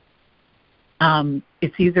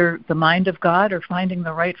it's either the mind of God or finding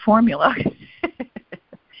the right formula.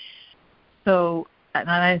 So, and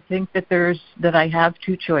I think that I have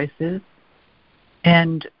two choices,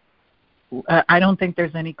 and I don't think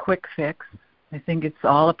there's any quick fix. I think it's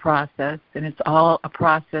all a process, and it's all a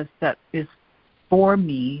process that is for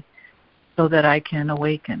me so that I can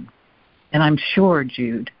awaken. And I'm sure,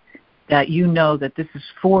 Jude, that you know that this is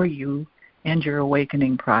for you and your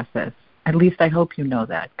awakening process. At least I hope you know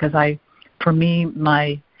that, because for me,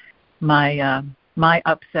 my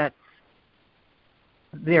upsets,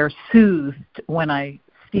 they're soothed when I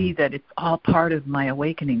see that it's all part of my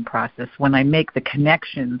awakening process, when I make the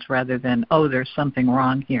connections rather than, oh, there's something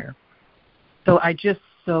wrong here. So I just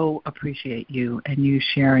so appreciate you and you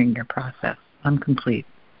sharing your process. I'm complete.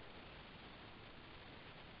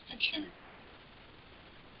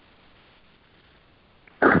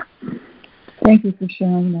 Thank you for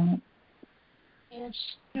sharing that. Yes.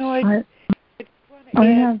 I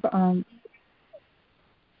have,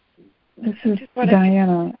 this is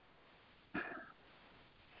Diana.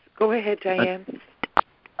 Go ahead, Diane.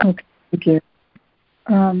 Okay, thank you.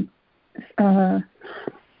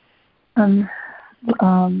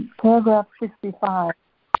 Paragraph 65,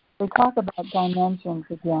 they talk about dimensions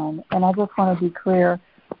again, and I just want to be clear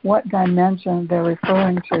what dimension they're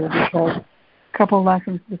referring to, because couple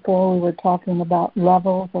lessons before we were talking about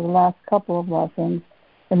levels, or the last couple of lessons,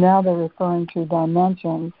 and now they're referring to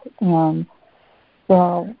dimensions. And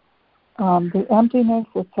so the emptiness,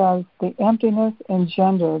 it says, the emptiness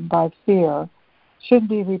engendered by fear should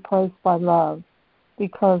be replaced by love,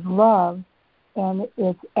 because love and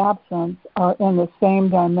its absence are in the same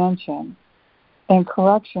dimension, and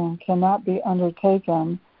correction cannot be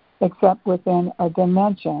undertaken except within a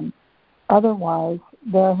dimension. Otherwise,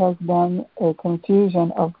 there has been a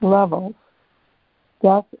confusion of levels.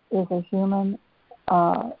 Death is a human,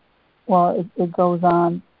 it goes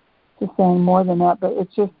on to saying more than that, but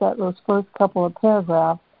it's just that those first couple of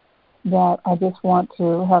paragraphs that I just want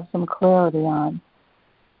to have some clarity on.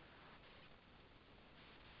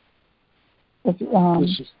 This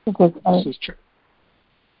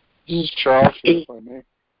is Charles, if I may.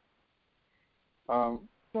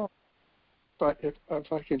 But if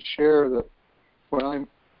I can share that when I'm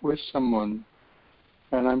with someone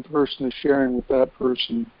and I'm personally sharing with that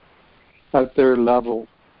person at their level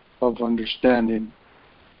of understanding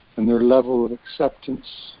and their level of acceptance,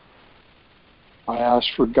 I ask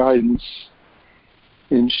for guidance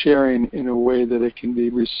in sharing in a way that it can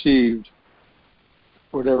be received,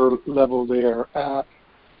 whatever level they are at,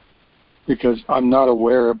 because I'm not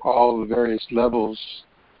aware of all the various levels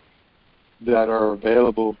that are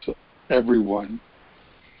available to everyone.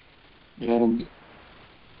 And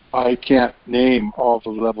I can't name all the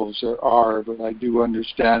levels there are, but I do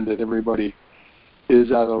understand that everybody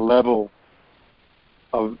is at a level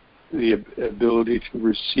of the ability to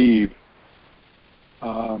receive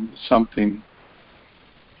something.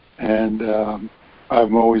 And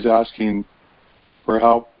I'm always asking for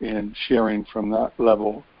help in sharing from that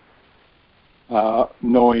level,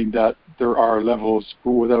 knowing that there are levels,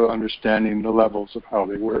 but without understanding the levels of how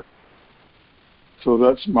they work. So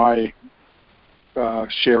that's my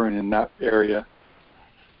sharing in that area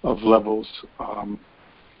of levels.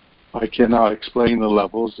 I cannot explain the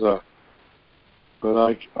levels,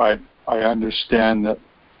 but I understand that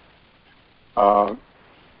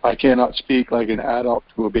I cannot speak like an adult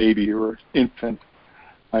to a baby or an infant.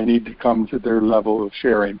 I need to come to their level of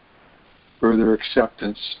sharing, for their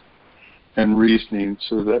acceptance and reasoning,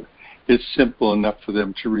 so that it's simple enough for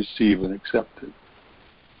them to receive and accept it.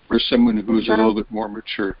 For someone who's a little bit more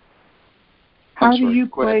mature. How do you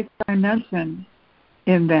place dimension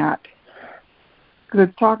in that? Because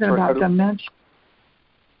it's talking about dimension.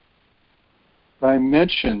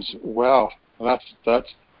 Dimensions, well, that's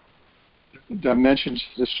dimensions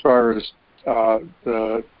as far as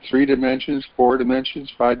the 3 dimensions, 4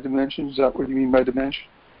 dimensions, 5 dimensions. Is that what you mean by dimension?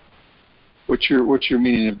 What's your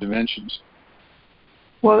meaning of dimensions?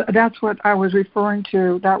 Well, that's what I was referring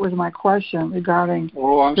to. That was my question regarding.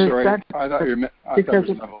 Oh, I'm sorry. I thought it was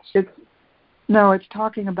levels. No, it's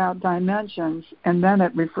talking about dimensions, and then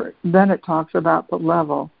it talks about the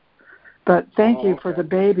level. But thank you for the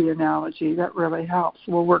baby analogy. That really helps.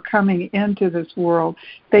 Well, we're coming into this world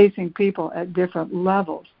facing people at different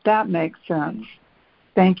levels. That makes sense.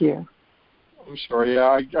 Thank you. I'm sorry.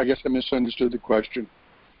 I guess I misunderstood the question.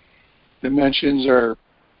 Dimensions are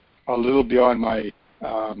a little beyond my...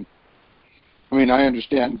 I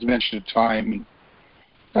understand the dimension of time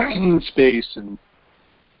and space and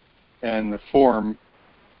the form.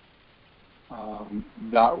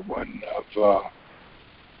 That one of...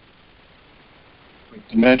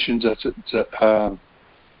 dimensions, I'm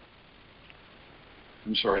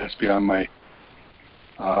sorry, that's beyond my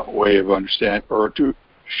way of understanding or to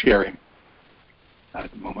sharing at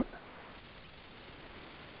the moment.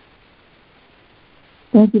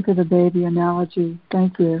 Thank you for the baby analogy.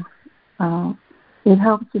 Thank you. It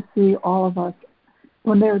helps to see all of us.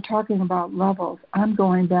 When they were talking about levels, I'm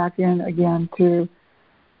going back in again to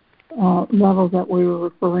levels that we were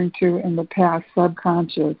referring to in the past,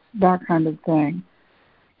 subconscious, that kind of thing.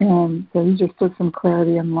 And so you just put some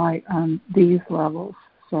clarity and light on these levels.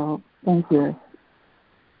 So thank you.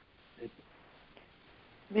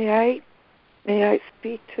 May I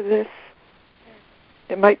speak to this?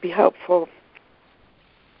 It might be helpful.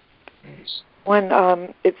 When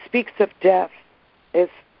it speaks of death as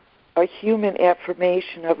a human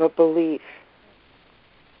affirmation of a belief,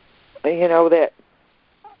 that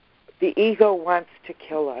the ego wants to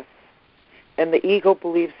kill us, and the ego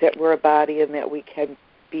believes that we're a body and that we can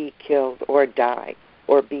be killed or die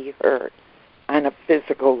or be hurt on a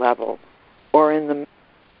physical level or in the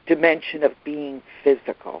dimension of being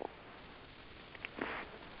physical.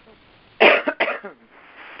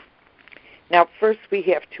 Now, first we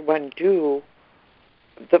have to undo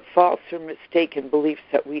the false or mistaken beliefs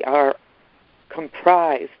that we are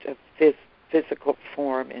comprised of physical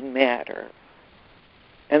form and matter.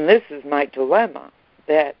 And this is my dilemma,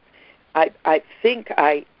 that I think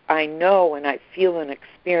I know and I feel and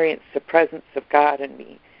experience the presence of God in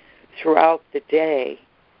me throughout the day,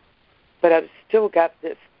 but I've still got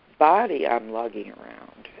this body I'm lugging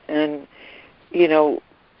around. And, you know,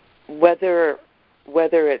 whether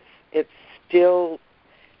it's still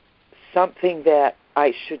something that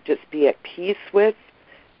I should just be at peace with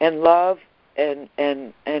and love and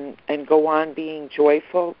go on being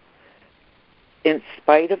joyful in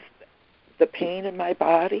spite of the pain in my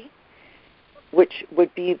body, which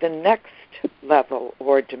would be the next level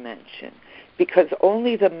or dimension, because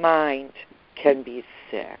only the mind can be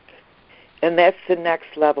sick. And that's the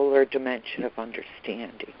next level or dimension of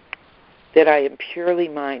understanding, that I am purely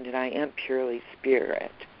mind and I am purely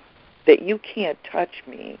spirit, that you can't touch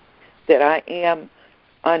me, that I am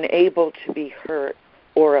unable to be hurt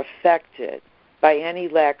or affected by any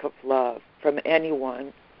lack of love from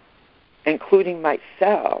anyone, including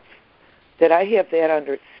myself, that I have that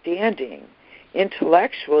understanding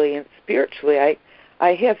intellectually and spiritually.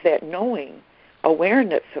 I have that knowing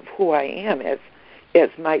awareness of who I am as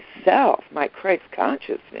myself, my Christ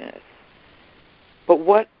consciousness. But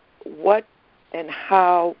what and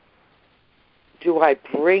how do I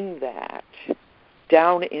bring that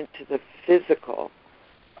down into the physical,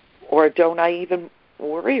 or don't I even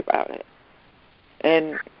worry about it?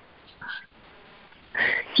 And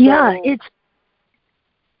yeah, so,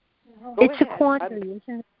 it's a quandary,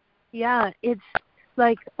 isn't it? Yeah, it's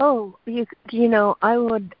like, oh, you know,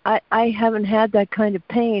 I haven't had that kind of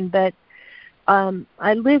pain, but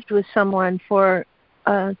I lived with someone for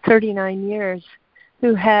 39 years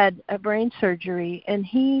who had a brain surgery, and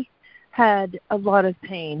he had a lot of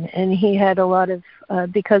pain, and he had a lot of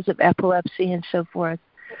because of epilepsy and so forth.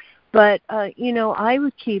 But you know, I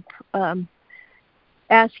would keep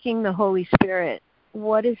asking the Holy Spirit,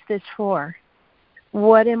 what is this for?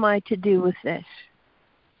 What am I to do with this?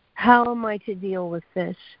 How am I to deal with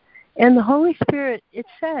this? And the Holy Spirit, it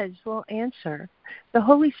says, will answer. The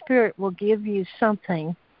Holy Spirit will give you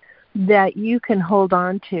something that you can hold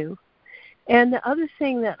on to. And the other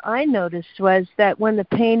thing that I noticed was that when the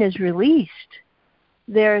pain is released,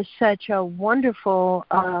 there is such a wonderful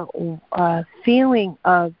feeling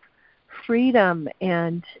of freedom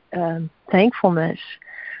and thankfulness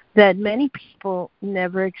that many people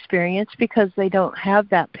never experience because they don't have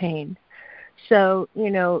that pain. So,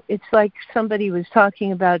 you know, it's like somebody was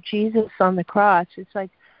talking about Jesus on the cross. It's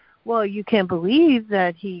like, well, you can believe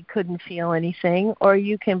that he couldn't feel anything, or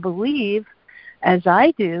you can believe, as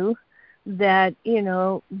I do, that, you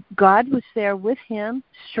know, God was there with him,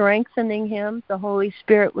 strengthening him. The Holy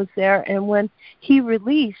Spirit was there. And when he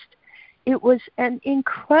released, it was an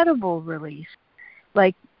incredible release,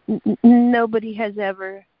 like nobody has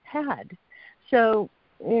ever had. So,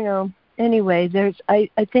 you know, anyway, I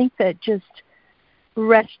think that just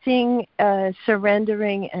resting,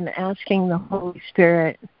 surrendering, and asking the Holy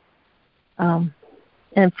Spirit,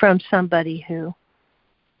 and from somebody who,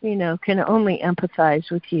 you know, can only empathize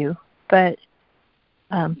with you. But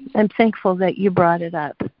I'm thankful that you brought it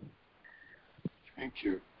up. Thank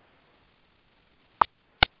you.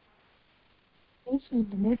 Thanks for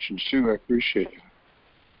the mention, Sue. I appreciate you.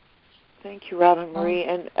 thank you, Robin Marie.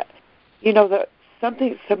 And you know,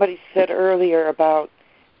 something somebody said earlier about,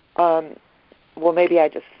 well, maybe I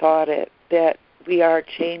just thought it, that we are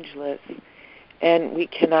changeless and we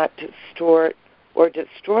cannot distort or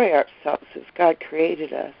destroy ourselves as God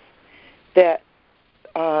created us. That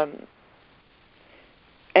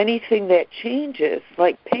anything that changes,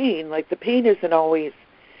 like pain, like the pain isn't always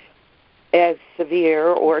as severe,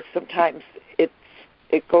 or sometimes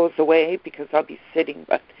it goes away because I'll be sitting,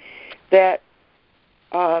 but that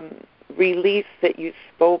release that you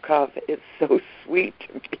spoke of is so sweet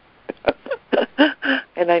to me.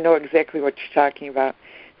 And I know exactly what you're talking about.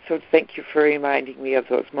 So thank you for reminding me of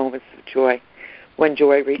those moments of joy, when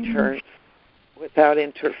joy returns without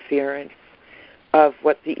interference of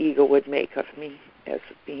what the ego would make of me as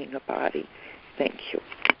being a body. Thank you.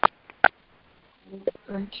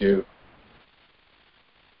 Thank you.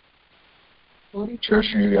 What a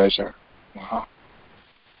treasure you guys are. Wow.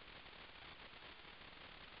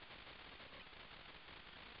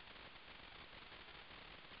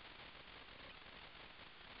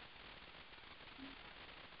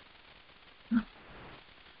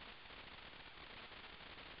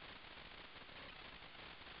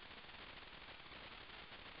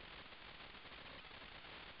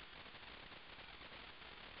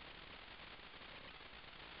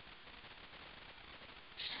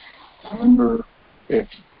 I remember, if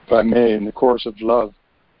I may, in the course of love,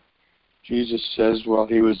 Jesus says while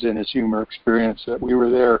he was in his humor experience that we were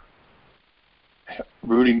there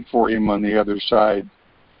rooting for him on the other side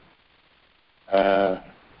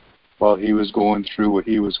while he was going through what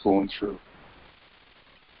he was going through.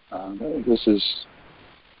 This is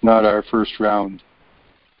not our first round,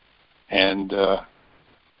 and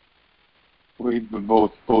we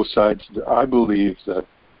both sides. I believe that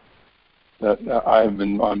I've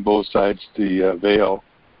been on both sides of the veil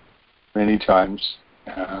many times.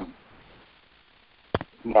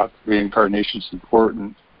 Not reincarnation's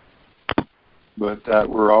important, but that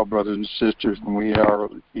we're all brothers and sisters and we are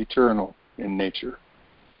eternal in nature.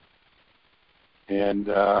 And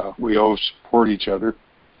we all support each other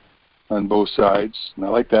on both sides. And I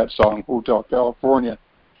like that song, Hotel California.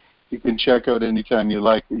 You can check out anytime you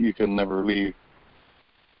like, but you can never leave.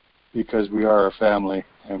 Because we are a family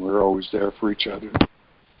and we're always there for each other,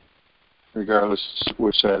 regardless of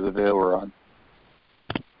which side of the veil we're on.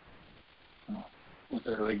 With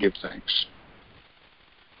that, I give thanks.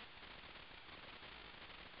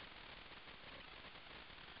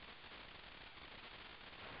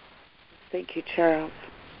 Thank you, Charles.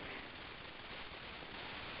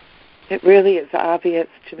 It really is obvious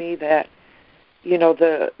to me that,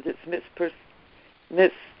 this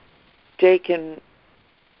mistaken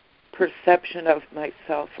perception of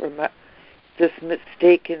myself, or this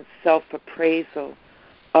mistaken self-appraisal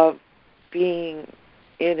of being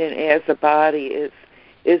in and as a body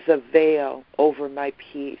is a veil over my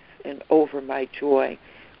peace and over my joy,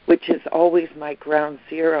 which is always my ground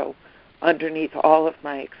zero underneath all of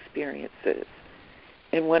my experiences.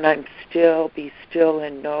 And when I'm still, be still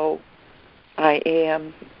and know I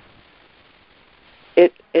am,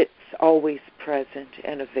 it's always present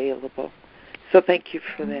and available. So thank you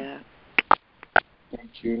for that.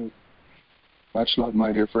 Thank you. Much love,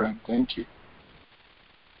 my dear friend. Thank you.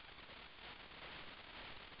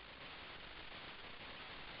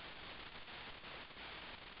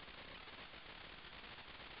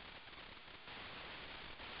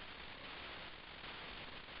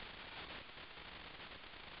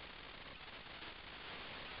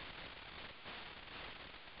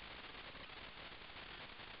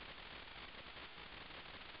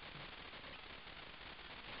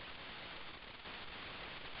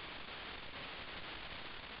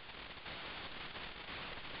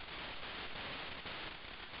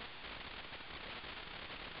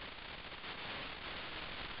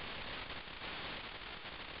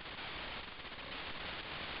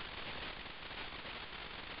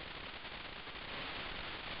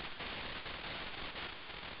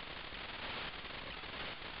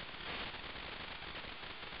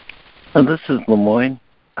 This is Lemoyne.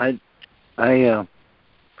 I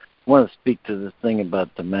want to speak to this thing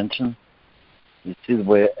about dimension. You see the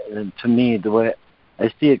way, to me, the way I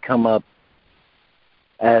see it come up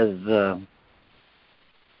as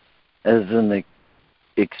an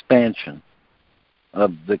expansion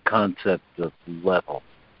of the concept of level,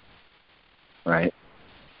 right?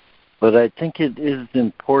 But I think it is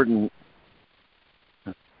important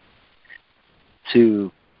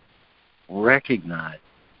to recognize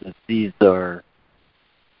that these are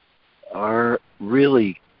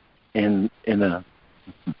really in a,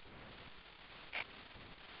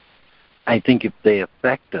 I think if they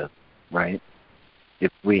affect us, right,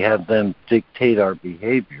 if we have them dictate our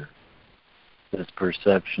behavior, this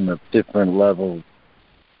perception of different levels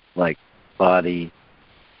like body,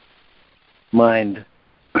 mind,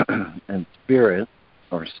 and spirit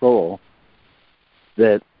or soul,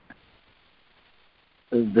 that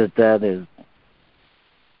is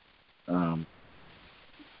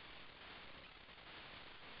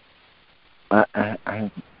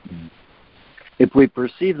if we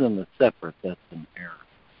perceive them as separate, that's an error,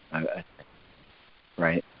 I think,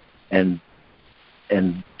 right? And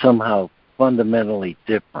somehow fundamentally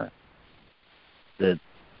different. That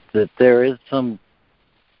there is some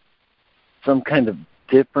kind of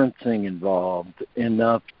differencing involved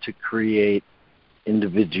enough to create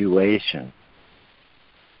individuation,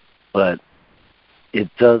 but it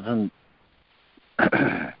doesn't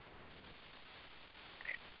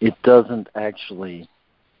actually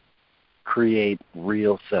create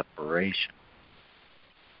real separation.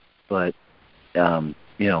 But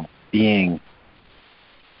being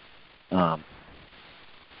I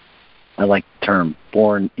like the term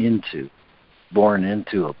born into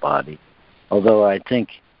a body, although I think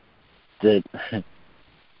that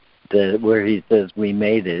where he says we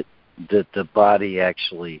made it, that the body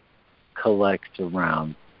actually collects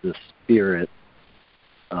around the spirit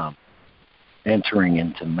entering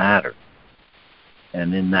into matter,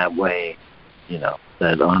 and in that way,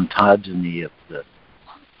 that ontogeny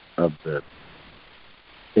of the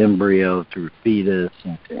embryo through fetus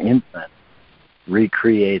into infant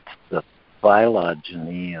recreates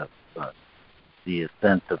phylogeny of the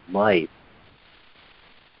ascent of life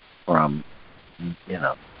from,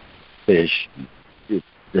 fish.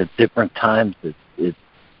 At different times, it's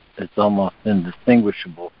almost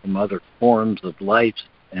indistinguishable from other forms of life's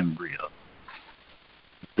embryo.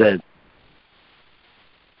 That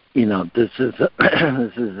this is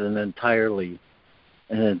an entirely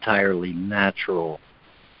natural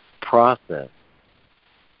process,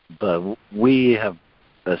 but we have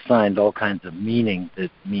assigned all kinds of meaning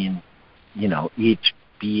that mean each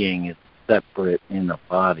being is separate in a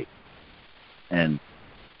body. And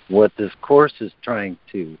what this course is trying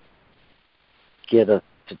to get us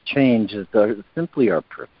to change is simply our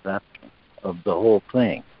perception of the whole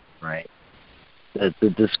thing, right? That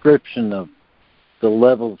the description of the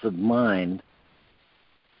levels of mind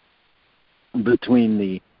between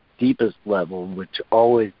the deepest level, which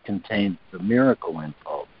always contains the miracle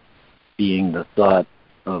impulse, being the thought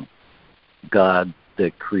of God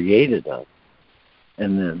that created us,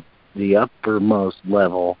 and then the uppermost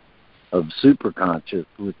level of superconscious,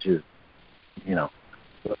 which is,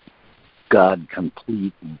 God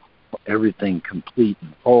complete and everything complete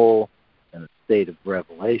and whole, and a state of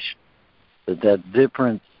revelation. That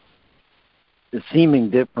difference, the seeming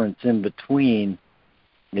difference in between,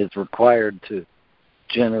 is required to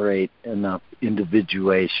generate enough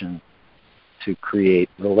individuation to create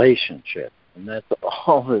relationship. And that's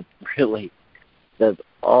all that's real.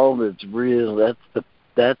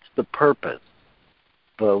 That's the purpose.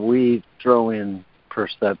 But we throw in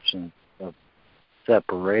perceptions of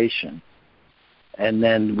separation, and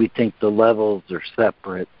then we think the levels are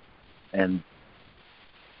separate and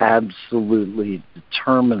absolutely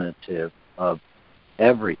determinative of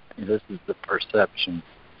everything. This is the perception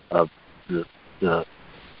of the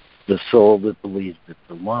soul that believes it's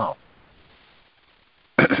alone.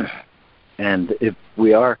 And if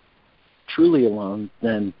we are truly alone,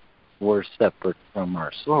 then we're separate from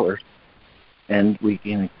our source, and we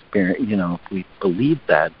can experience, if we believe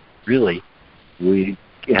that, really, we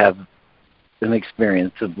have an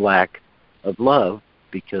experience of lack of love,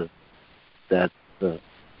 because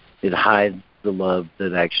it hides the love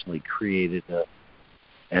that actually created us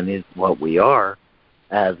and is what we are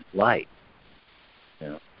as light.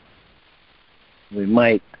 We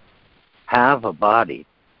might have a body,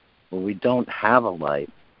 but we don't have a life.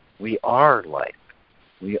 We are life.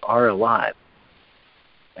 We are alive.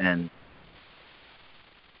 And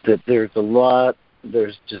that there's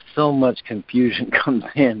just so much confusion comes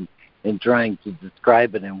in trying to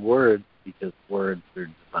describe it in words, because words are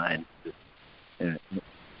designed to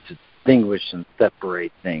distinguish and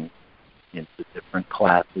separate things into different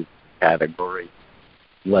classes, categories,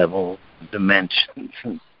 levels, dimensions,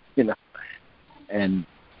 and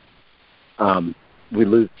we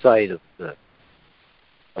lose sight of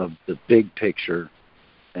the big picture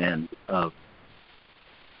and of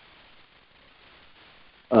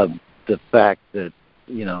the fact that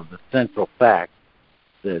the central fact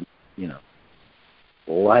that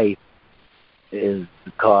life is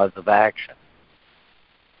the cause of action.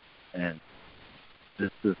 And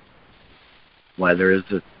this is why there is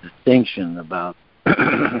a distinction about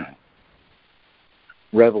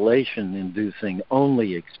revelation inducing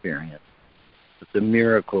only experience, but the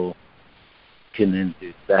miracle can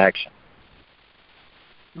induce action.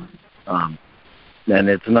 And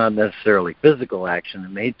it's not necessarily physical action.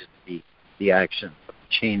 It may just be the action of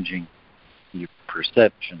changing your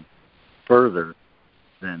perception further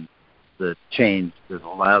than the change that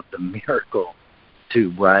allowed the miracle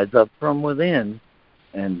to rise up from within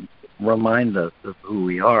and remind us of who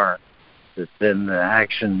we are. That then the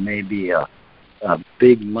action may be a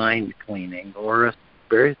big mind cleaning or a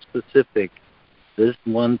very specific, this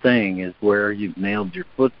one thing is where you've nailed your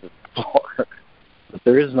foot to the floor. But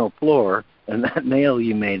there is no floor, and that nail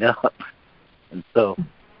you made up. And so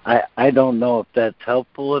I don't know if that's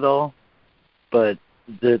helpful at all, but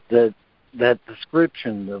that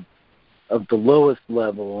description of the lowest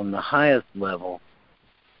level and the highest level,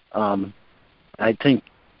 I think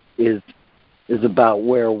is about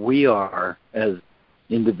where we are as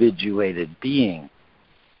individuated beings.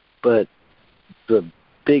 But the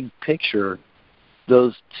big picture,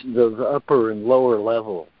 those upper and lower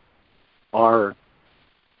levels are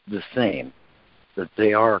the same, that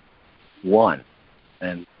they are one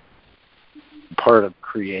and part of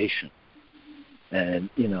creation. And,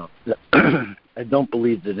 I don't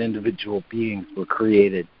believe that individual beings were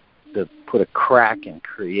created to put a crack in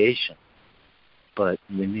creation, but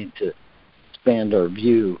we need to expand our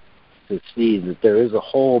view to see that there is a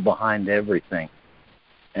hole behind everything,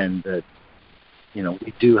 and that,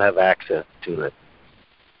 we do have access to it.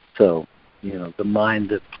 So, the mind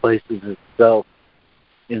that places itself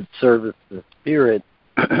in service to spirit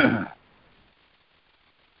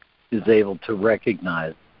is able to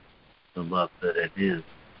recognize the love that it is.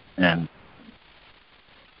 And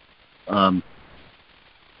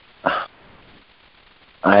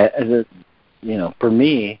for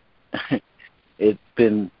me, it's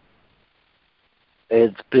been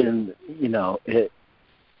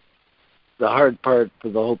the hard part for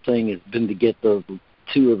the whole thing has been to get those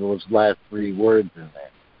two of those last three words in there.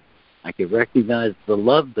 I could recognize the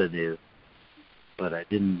love that is, but I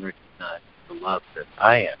didn't recognize the love that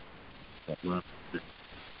I am. That love is,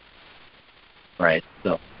 right?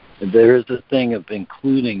 So there is a thing of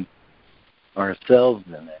including ourselves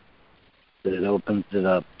in it that opens it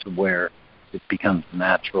up to where it becomes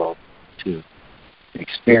natural to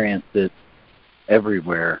experience it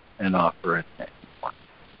everywhere and offer it to anyone.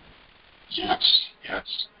 Yes.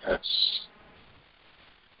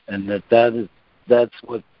 And that's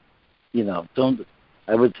what, don't,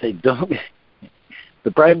 I would say don't,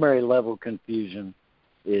 the primary level confusion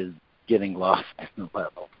is getting lost in the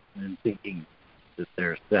level and thinking that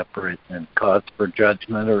they're separate and cause for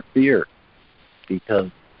judgment or fear,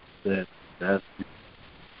 because that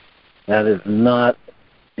is not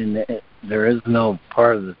there is no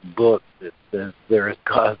part of this book that says there is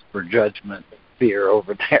cause for judgment and fear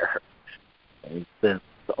over there. It says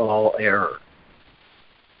it's all error.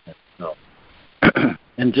 And so,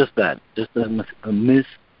 and just a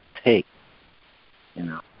mistake,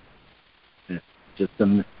 it's just a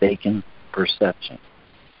mistaken perception,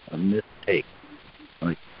 a mistake.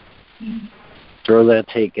 Like, throw that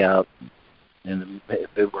take out, and if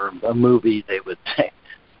it were a movie, they would say,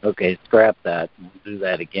 okay, scrap that, and we'll do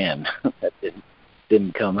that again. That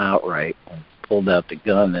didn't come out right. And pulled out the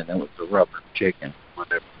gun, and it was a rubber chicken,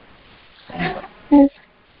 whatever. Anyway,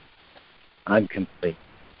 I'm complete.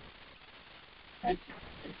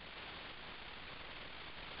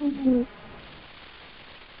 Good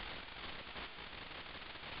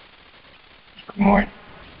morning.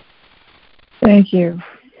 Thank you.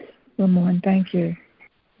 Good morning. Thank you.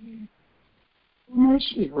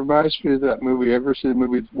 It reminds me of that movie. Ever seen the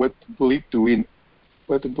movie What the Bleep Do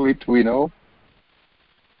We Know?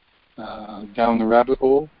 Down the Rabbit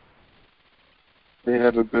Hole. They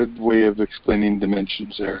have a good way of explaining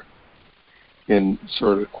dimensions there in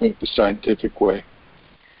sort of quite the scientific way.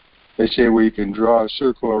 They say we can draw a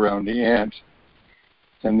circle around the ant,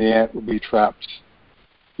 and the ant will be trapped,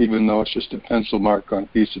 even though it's just a pencil mark on a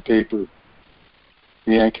piece of paper.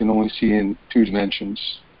 The ant can only see in two dimensions,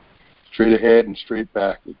 straight ahead and straight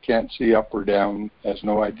back. It can't see up or down, has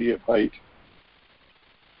no idea of height.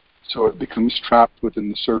 So it becomes trapped within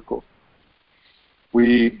the circle.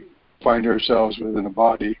 We find ourselves within a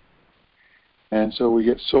body, and so we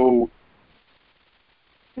get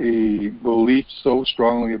a belief so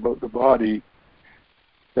strongly about the body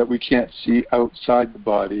that we can't see outside the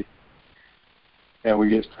body, and we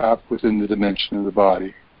get trapped within the dimension of the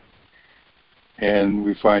body. And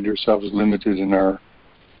we find ourselves limited in our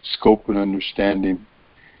scope and understanding.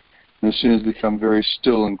 And as soon as we become very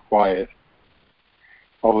still and quiet,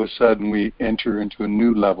 all of a sudden we enter into a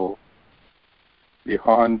new level,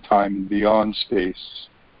 beyond time and beyond space,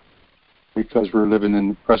 because we're living in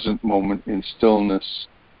the present moment in stillness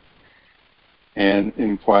and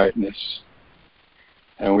in quietness.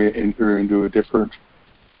 And we enter into a different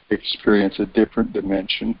experience, a different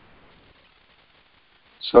dimension.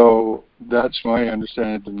 So that's my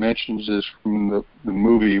understanding of dimensions is from the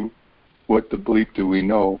movie, What the Bleep Do We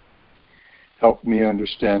Know? Helped me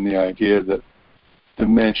understand the idea that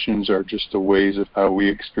dimensions are just the ways of how we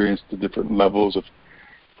experience the different levels of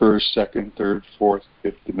first, second, third, fourth,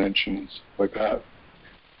 fifth dimensions, like that.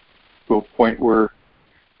 To a point where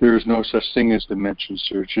there is no such thing as dimensions.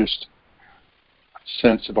 There's just a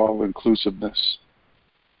sense of all-inclusiveness.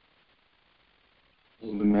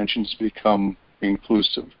 All dimensions become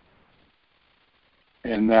inclusive.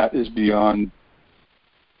 And that is beyond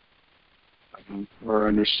our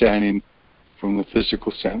understanding from the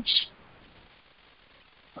physical sense.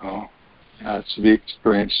 That's to be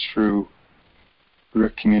experienced through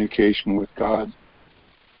direct communication with God.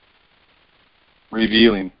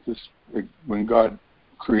 Revealing, this, when God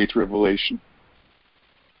creates revelation.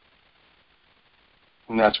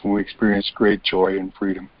 And that's when we experience great joy and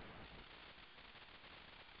freedom.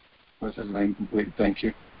 With that, I'm complete. Thank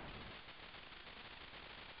you.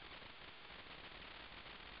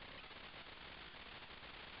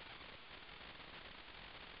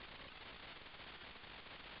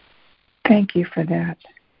 Thank you for that.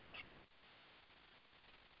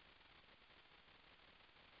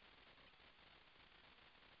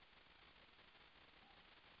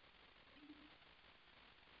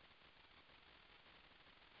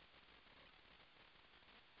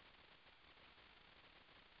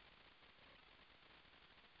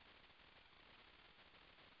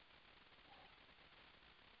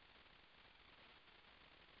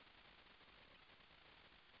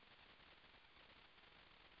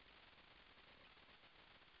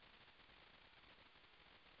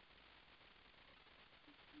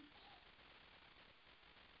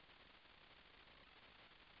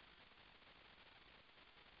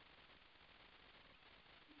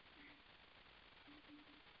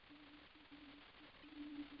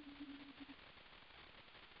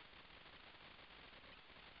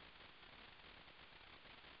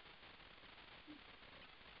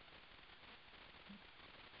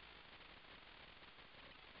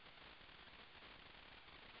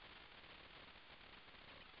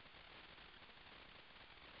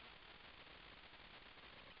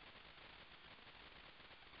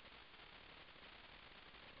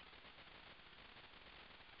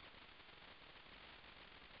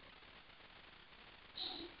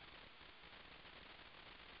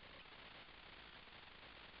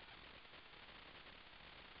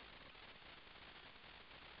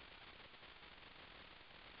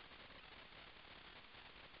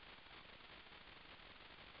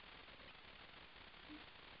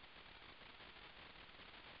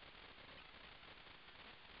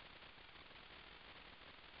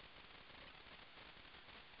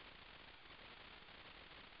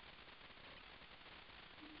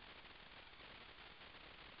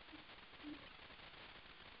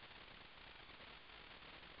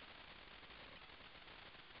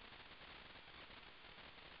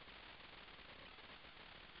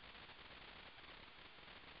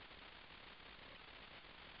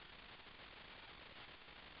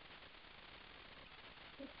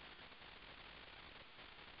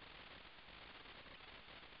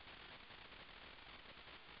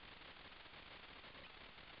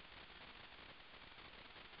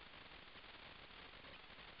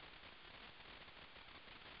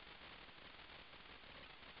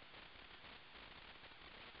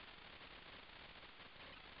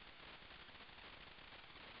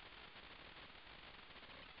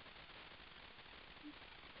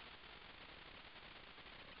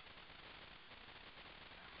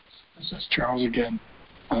 This is Charles again.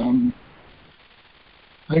 I'd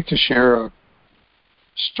like to share a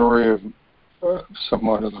story of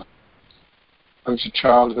somewhat of a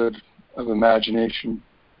childhood of imagination,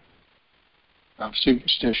 of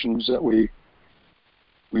superstitions that we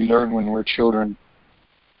learn when we're children,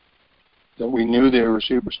 that we knew they were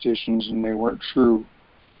superstitions and they weren't true,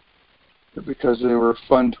 but because they were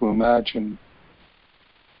fun to imagine,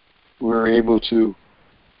 we were able to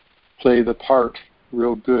play the part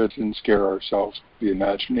real good and scare ourselves with the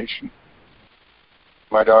imagination.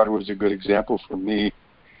 My daughter was a good example for me.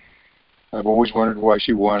 I've always wondered why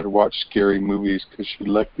she wanted to watch scary movies, because she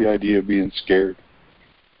liked the idea of being scared,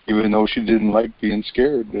 even though she didn't like being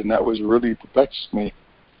scared, and that was really perplexed me.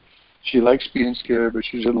 She likes being scared, but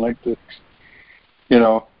she doesn't like the,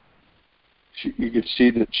 you could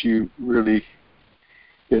see that she really,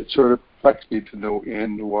 it sort of perplexed me to no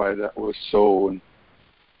end why that was so, and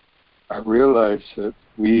I realized that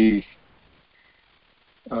we,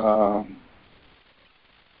 for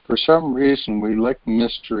some reason, we like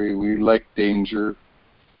mystery, we like danger,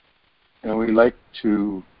 and we like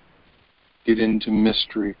to get into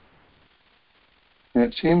mystery. And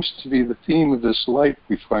it seems to be the theme of this life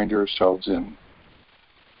we find ourselves in.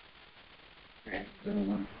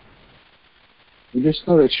 And we just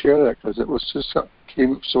thought I'd share that because it was just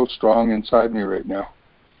came up so strong inside me right now,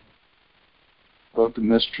 about the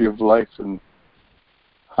mystery of life and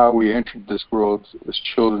how we entered this world as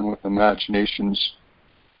children with imaginations,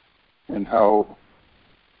 and how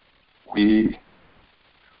we,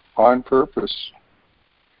 on purpose,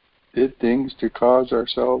 did things to cause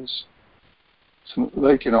ourselves,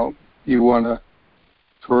 like, you want to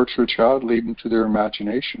torture a child, lead them to their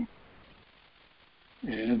imagination,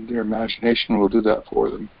 and their imagination will do that for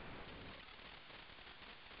them.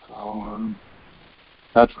 So,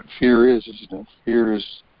 that's what fear is, isn't it? Fear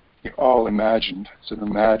is all imagined. It's an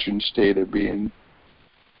imagined state of being.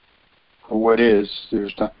 For what is,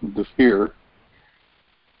 there's nothing to fear.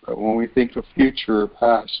 But when we think of future or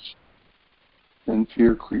past, then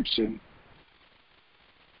fear creeps in.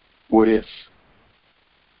 What if?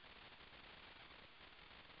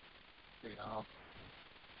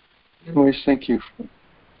 Anyways, thank you for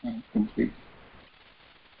complete.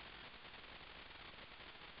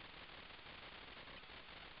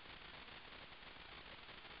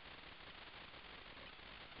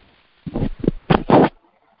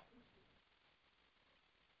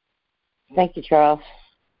 Thank you, Charles.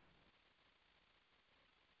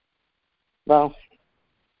 Well,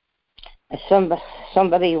 if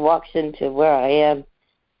somebody walks into where I am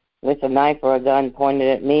with a knife or a gun pointed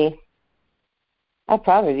at me, I'd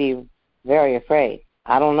probably be very afraid.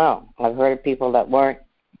 I don't know. I've heard of people that weren't.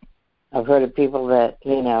 I've heard of people that,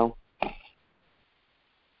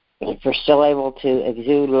 if you're still able to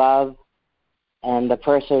exude love and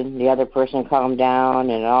the other person calmed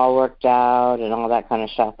down and it all worked out and all that kind of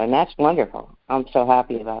stuff. And that's wonderful. I'm so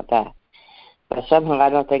happy about that. But somehow I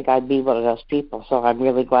don't think I'd be one of those people, so I'm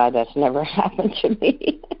really glad that's never happened to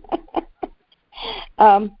me.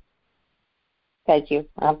 Thank you.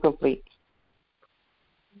 I'm complete.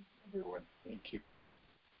 Everyone, thank you.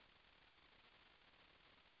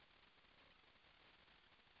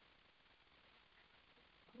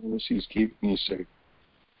 Lucy's keeping you safe.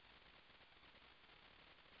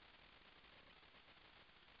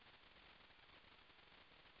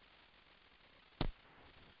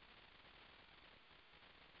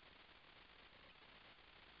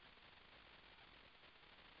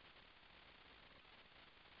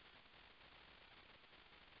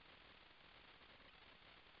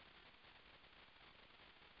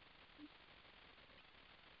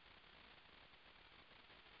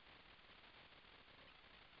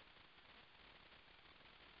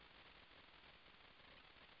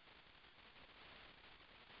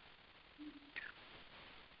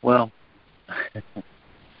 Well,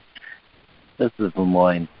 this is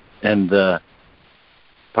Lemoyne, and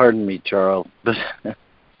pardon me, Charles, but I'm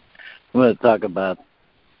going to talk about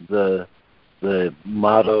the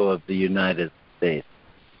motto of the United States.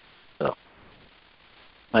 So,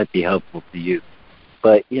 might be helpful to you.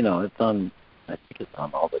 But, it's on, I think it's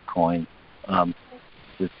on all the coins.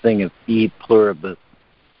 This thing of e pluribus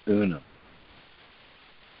unum,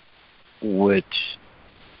 which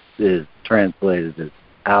is translated as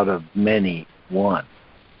out of many, one.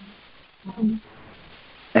 Mm-hmm.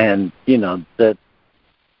 And,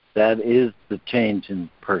 that is the change in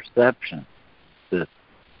perception that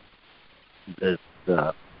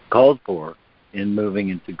called for in moving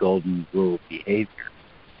into golden rule behavior,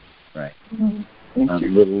 right? Mm-hmm. A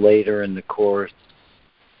little later in the course,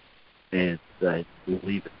 I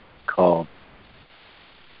believe it's called,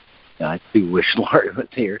 I do wish Laurie was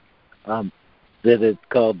here, that it's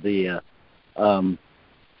called the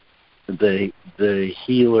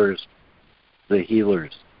healer's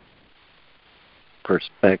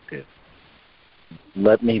perspective.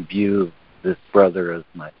 Let me view this brother as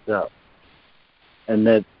myself. And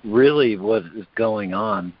that really what is going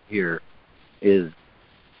on here is,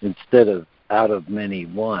 instead of out of many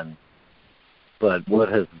one, but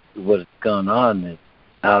what's gone on is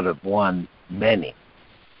out of one many.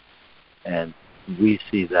 And we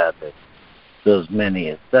see that as those many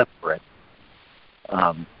as separate,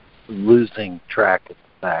 losing track of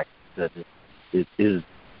the fact that it is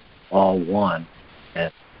all one,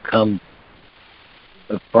 and comes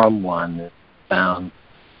from one, is bound.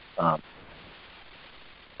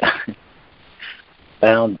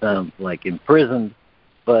 Bound sounds like imprisoned,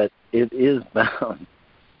 but it is bound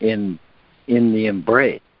in the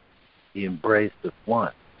embrace of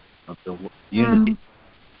one, of the unity,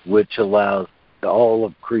 which allows all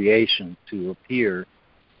of creation to appear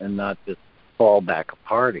and not just fall back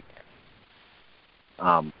apart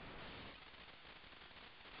again.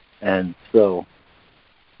 And so,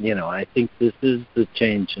 I think this is the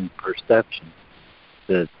change in perception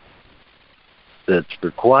that's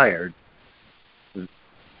required,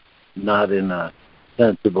 not in a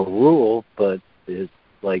sensible rule, but it's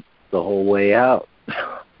like the whole way out,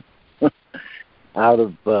 out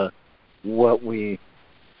of what we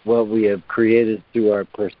have created through our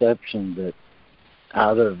perception, that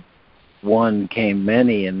out of one came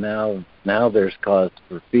many, and now there's cause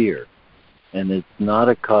for fear. And it's not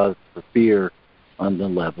a cause for fear on the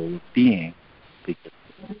level of being, because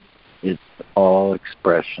it's all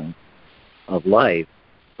expression of life,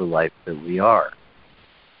 the life that we are.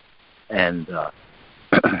 And,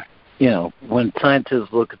 when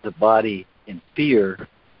scientists look at the body in fear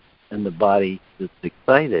and the body that's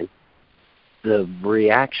excited, the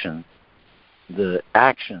reaction, the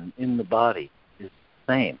action in the body is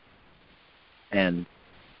the same. And,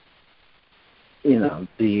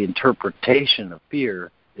 the interpretation of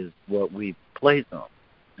fear is what we place on.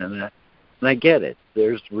 And I get it.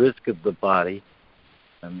 There's risk of the body.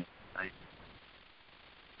 I mean,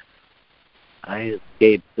 I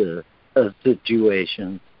escaped a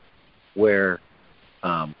situation where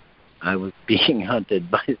I was being hunted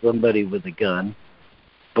by somebody with a gun,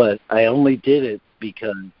 but I only did it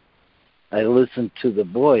because I listened to the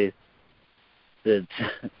voice that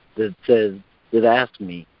asked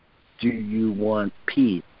me, "Do you want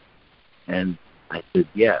peace?" And I said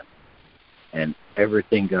yes, and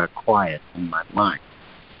everything got quiet in my mind,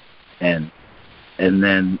 and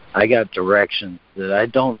then I got directions that I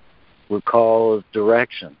don't recall as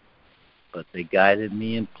directions, but they guided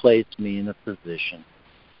me and placed me in a position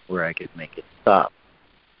where I could make it stop.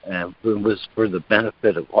 And it was for the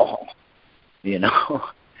benefit of all, It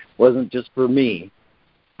wasn't just for me,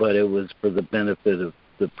 but it was for the benefit of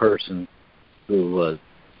the person who was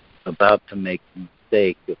about to make the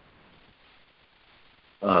mistake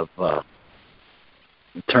of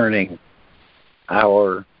turning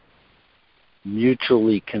our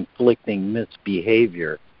mutually conflicting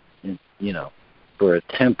misbehavior, for a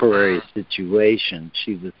temporary situation.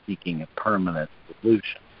 She was seeking a permanent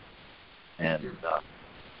solution. And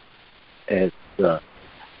it's,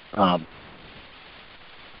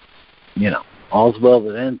 all's well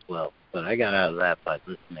that ends well, but I got out of that by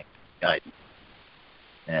listening to guidance.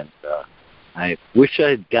 And I wish I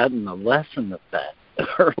had gotten a lesson of that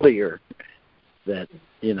earlier, that,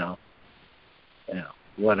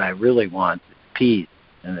 what I really want is peace,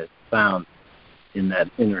 and it's found in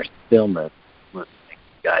that inner stillness, listening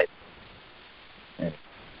to guidance. And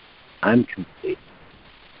I'm complete.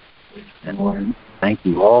 And thank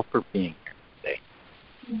you all for being here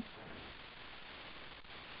today.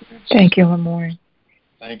 Thank you, Lemoyne.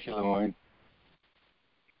 Thank you, Lemoyne.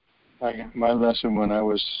 I got my lesson when I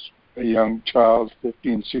was a young child,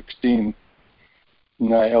 15, 16,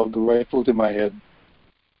 and I held the rifle to my head,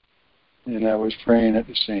 and I was praying at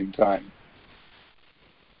the same time.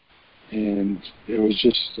 And it was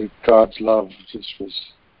just that God's love just was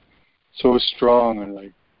so strong,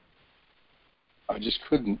 and I just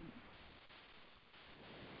couldn't.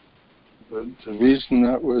 But the reason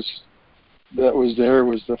that was there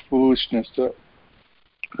was the foolishness that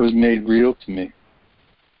was made real to me.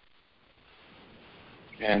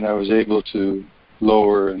 And I was able to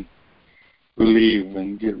lower and relieve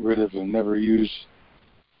and get rid of and never use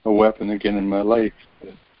a weapon again in my life.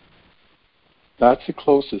 But that's the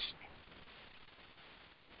closest.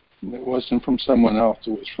 It wasn't from someone else,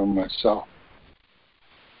 it was from myself.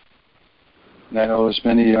 And I know there's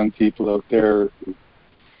many young people out there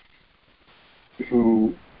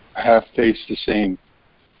who have faced the same.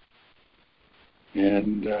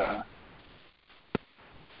 And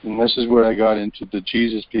this is where I got into the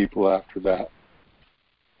Jesus people after that,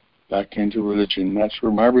 back into religion. That's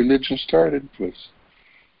where my religion started, was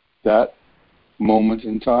that moment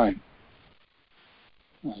in time.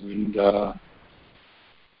 And because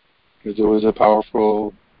it was a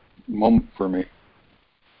powerful moment for me.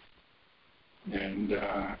 And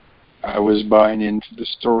I was buying into the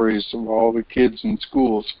stories of all the kids in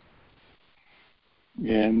schools.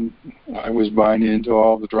 And I was buying into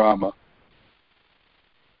all the drama.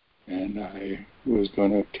 And I was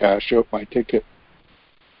going to cash out my ticket.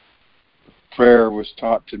 Prayer was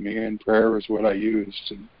taught to me, and prayer was what I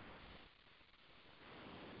used. And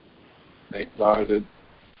thank God that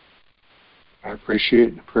I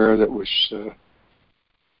appreciate the prayer that was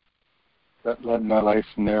that led my life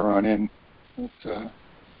from there on in. But,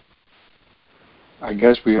 I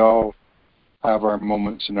guess we all have our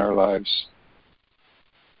moments in our lives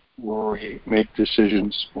where we make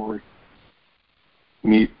decisions, where we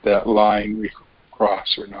meet that line we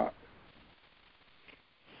cross or not.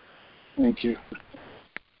 Thank you.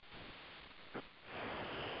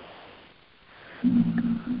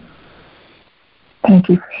 Thank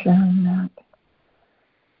you for sharing that.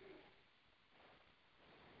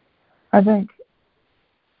 I think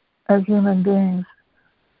as human beings,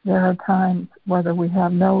 there are times, whether we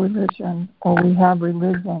have no religion or we have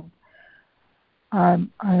religion, a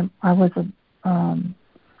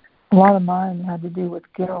lot of mine had to do with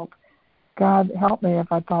guilt. God help me if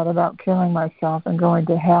I thought about killing myself and going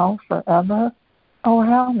to hell forever. Oh,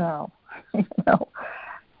 hell no.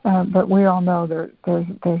 But we all know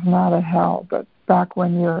there's not a hell. But back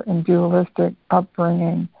when you're in dualistic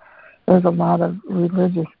upbringing, there's a lot of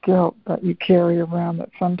religious guilt that you carry around that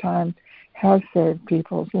sometimes has saved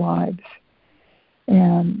people's lives.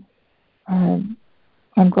 And I'm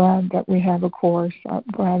glad that we have a course. I'm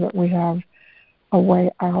glad that we have a way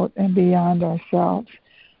out and beyond ourselves.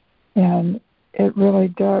 And it really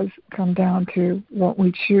does come down to what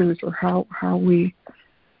we choose, or how we,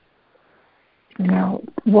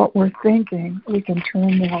 what we're thinking. We can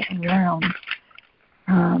turn that around.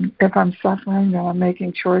 If I'm suffering, then I'm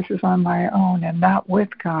making choices on my own and not with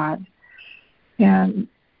God. And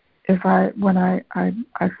when I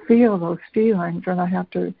feel those feelings, and I have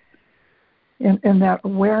to, and that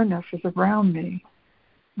awareness is around me,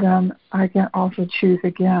 then I can also choose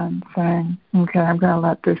again, saying, okay, I'm going to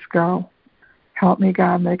let this go. Help me,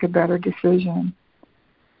 God, make a better decision.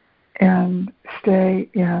 And stay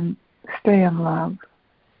in love.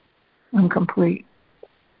 I'm complete.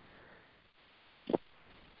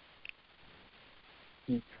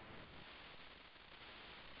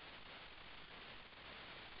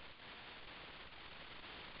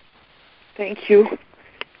 Thank you.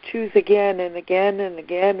 Choose again and again and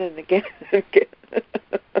again and again and again.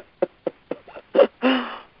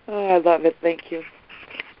 Oh, I love it. Thank you.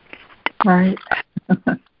 Right.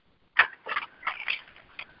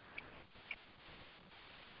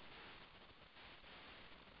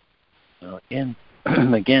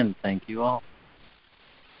 Again, thank you all.